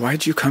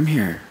 why'd you come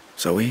here,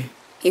 Zoe?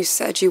 You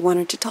said you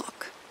wanted to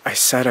talk. I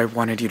said I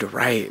wanted you to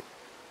write.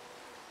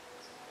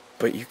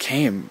 But you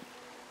came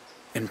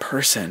in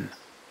person.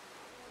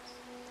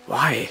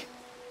 Why?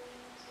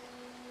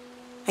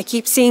 I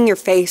keep seeing your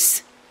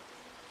face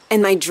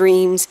in my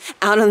dreams,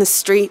 out on the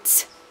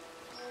streets.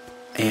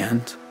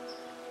 And?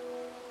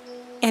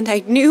 And I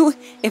knew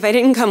if I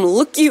didn't come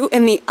look you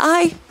in the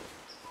eye...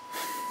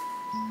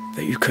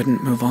 that you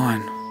couldn't move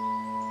on.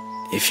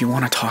 If you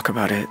want to talk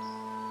about it,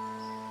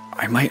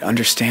 I might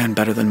understand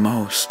better than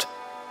most.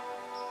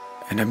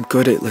 And I'm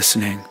good at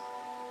listening.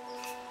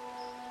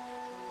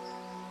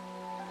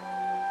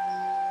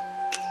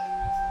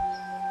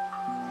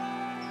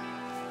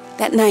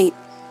 That night,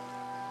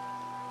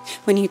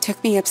 when you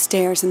took me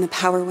upstairs and the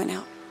power went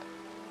out.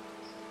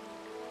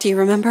 Do you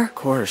remember? Of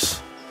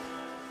course.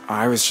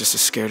 I was just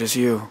as scared as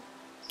you.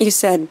 You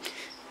said,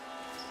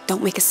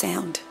 don't make a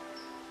sound.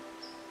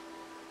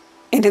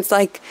 And it's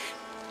like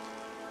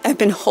I've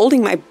been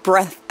holding my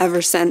breath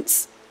ever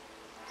since.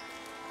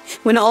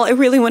 When all I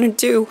really want to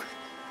do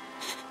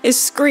is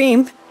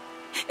scream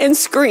and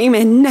scream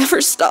and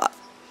never stop.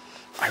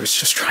 I was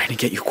just trying to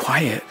get you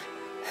quiet.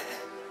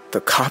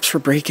 The cops were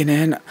breaking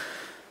in.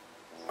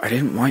 I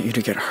didn't want you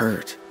to get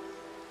hurt.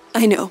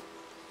 I know.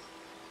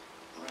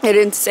 I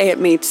didn't say it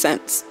made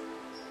sense.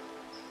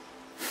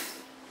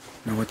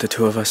 Know what the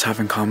two of us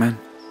have in common?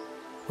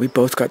 We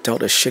both got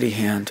dealt a shitty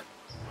hand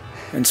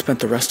and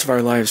spent the rest of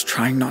our lives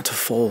trying not to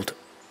fold.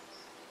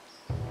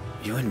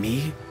 You and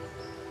me,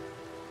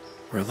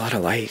 we're a lot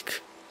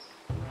alike.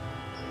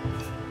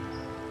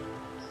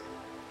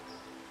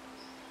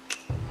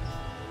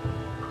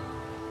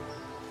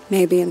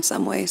 Maybe in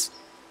some ways.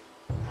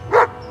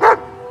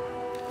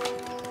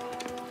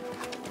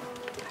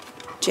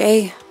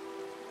 Jay,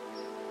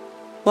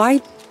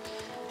 why'd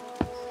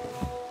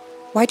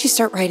you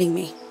start writing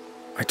me?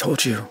 I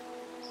told you.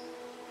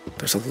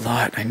 There's a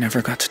lot I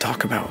never got to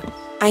talk about.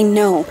 I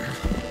know.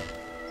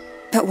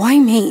 But why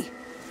me?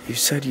 You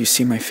said you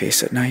see my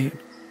face at night.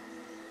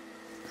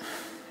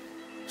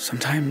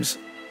 Sometimes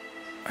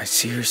I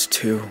see yours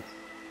too.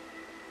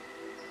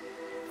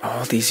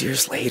 All these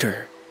years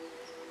later.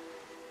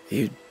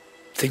 You'd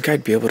think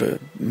I'd be able to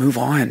move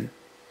on.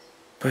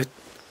 But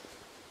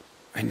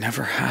I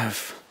never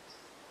have.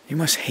 You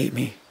must hate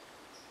me.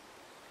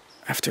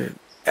 After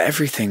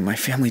everything my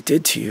family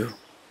did to you.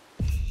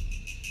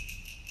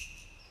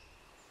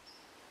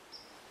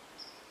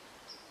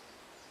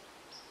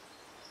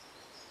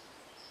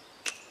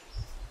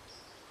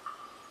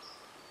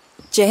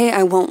 Jay,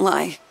 I won't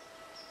lie.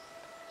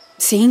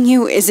 Seeing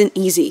you isn't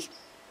easy.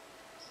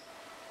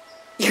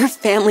 Your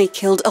family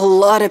killed a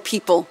lot of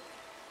people.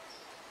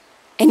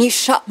 And you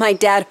shot my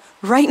dad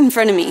right in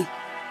front of me.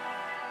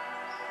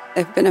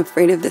 I've been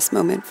afraid of this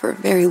moment for a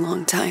very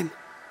long time.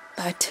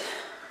 But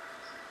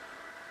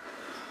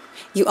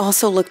you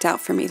also looked out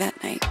for me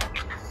that night.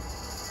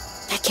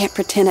 I can't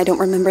pretend I don't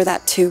remember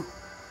that too.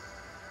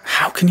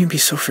 How can you be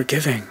so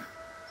forgiving?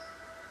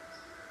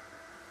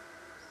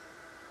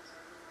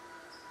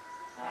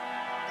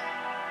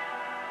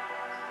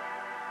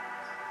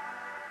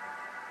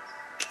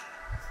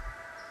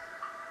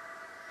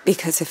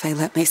 Because if I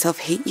let myself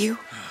hate you,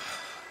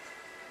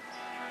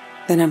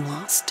 then I'm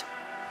lost.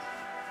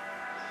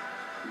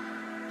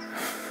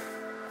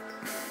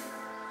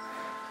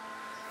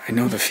 I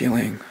know the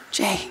feeling.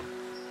 Jay,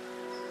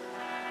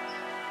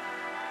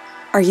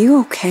 are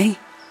you okay?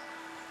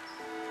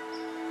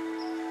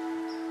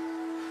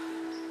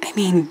 I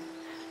mean,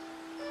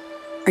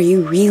 are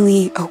you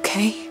really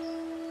okay?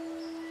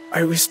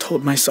 I always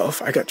told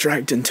myself I got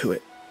dragged into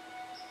it.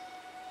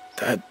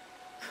 That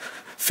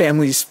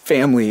family's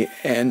family,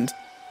 and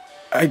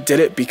I did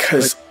it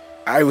because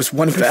I was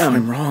one of them.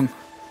 I'm wrong.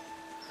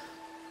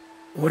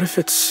 What if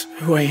it's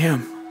who I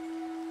am?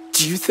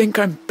 Do you think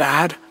I'm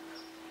bad?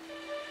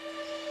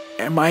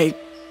 Am I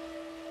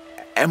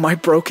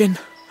broken?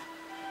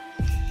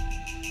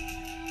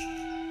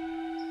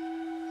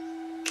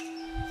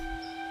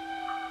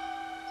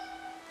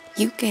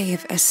 You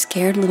gave a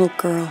scared little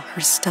girl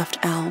her stuffed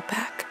owl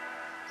back.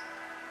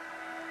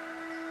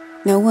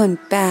 No one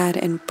bad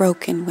and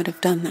broken would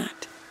have done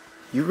that.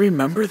 You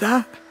remember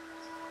that?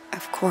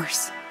 Of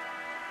course.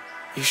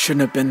 You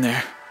shouldn't have been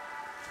there.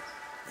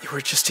 You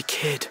were just a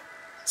kid.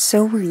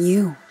 So were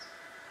you.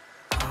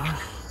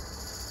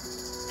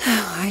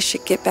 I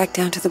should get back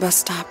down to the bus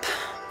stop.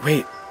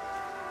 Wait,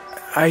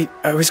 I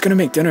was gonna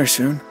make dinner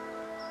soon.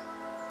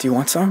 Do you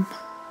want some?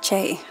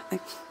 Jay,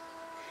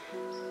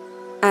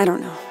 I don't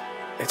know.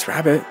 It's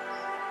rabbit.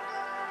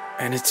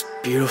 And it's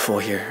beautiful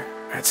here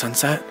at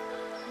sunset.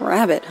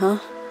 Rabbit, huh?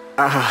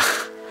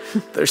 Ah,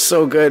 they're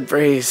so good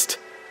braised.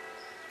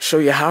 Show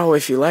you how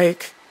if you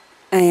like.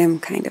 I am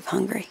kind of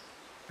hungry.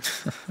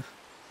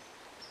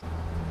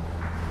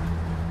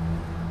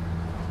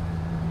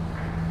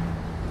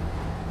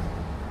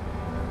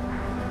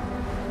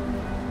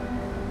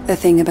 The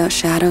thing about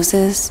shadows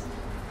is,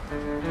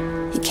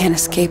 you can't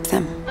escape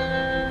them.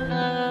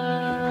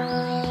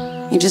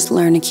 You just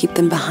learn to keep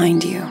them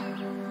behind you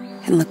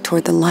and look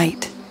toward the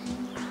light.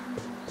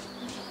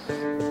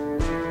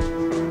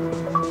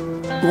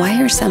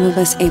 Why are some of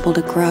us able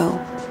to grow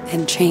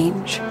and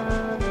change?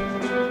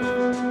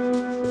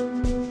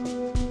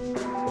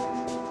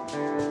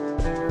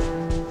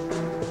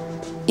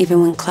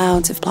 Even when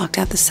clouds have blocked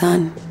out the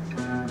sun.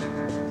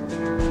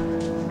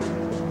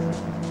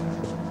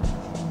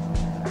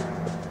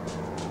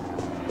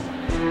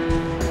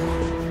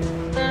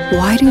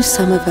 Why do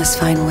some of us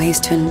find ways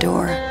to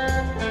endure?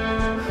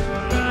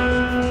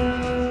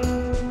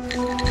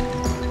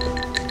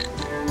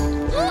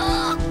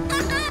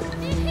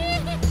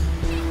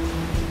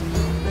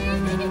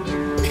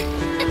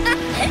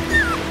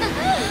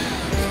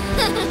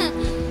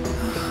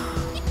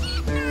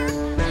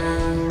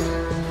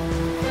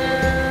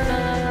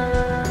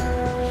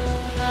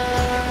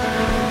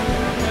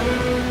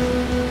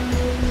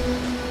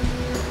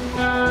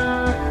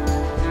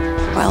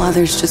 While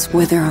others just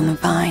wither on the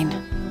vine.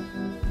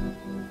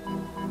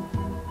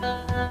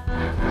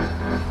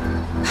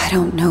 I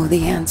don't know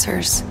the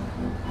answers,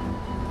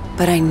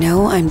 but I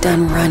know I'm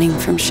done running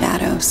from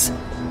shadows.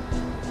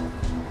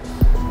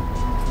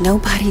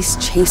 Nobody's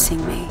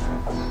chasing me.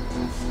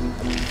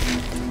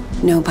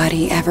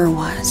 Nobody ever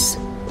was.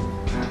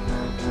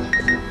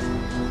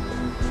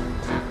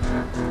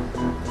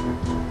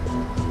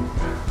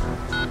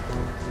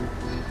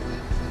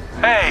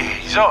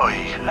 Hey,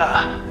 Zoe.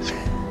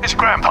 It's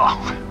Grandpa.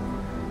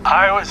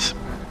 I was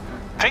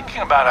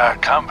thinking about our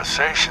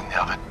conversation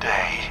the other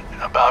day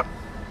about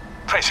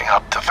facing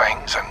up to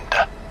things,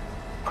 and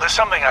there's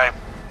something I've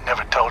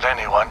never told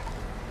anyone.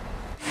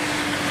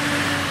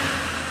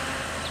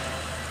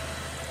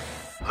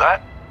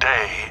 That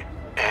day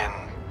in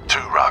Two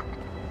Rock,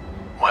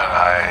 when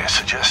I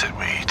suggested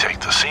we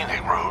take the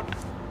scenic route,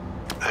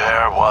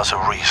 there was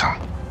a reason.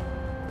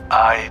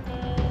 I'd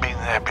been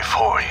there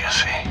before, you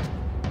see.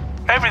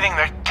 Everything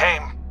that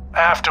came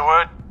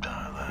afterward,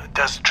 the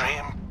desert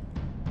dream,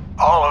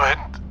 all of it,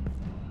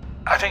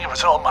 I think it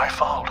was all my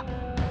fault.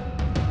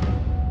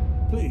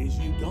 Please,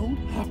 you don't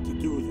have to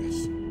do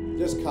this.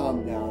 Just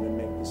calm down and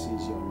make this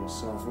easy on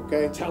yourself,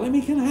 okay? Tell him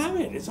he can have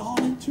it. It's all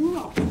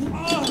interrupted.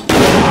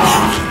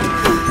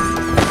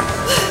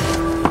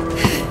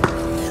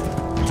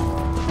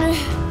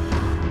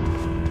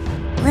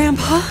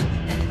 Grandpa?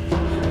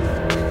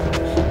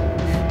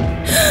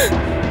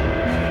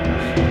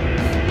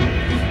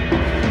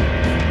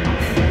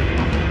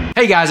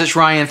 Hey guys, it's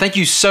Ryan. Thank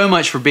you so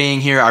much for being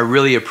here. I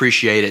really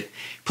appreciate it.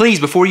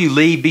 Please, before you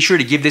leave, be sure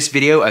to give this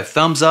video a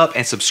thumbs up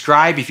and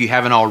subscribe if you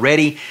haven't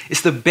already.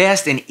 It's the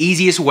best and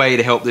easiest way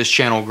to help this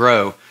channel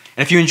grow.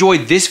 And if you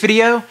enjoyed this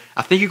video,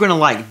 I think you're going to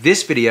like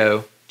this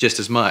video just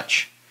as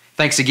much.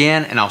 Thanks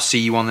again, and I'll see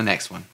you on the next one.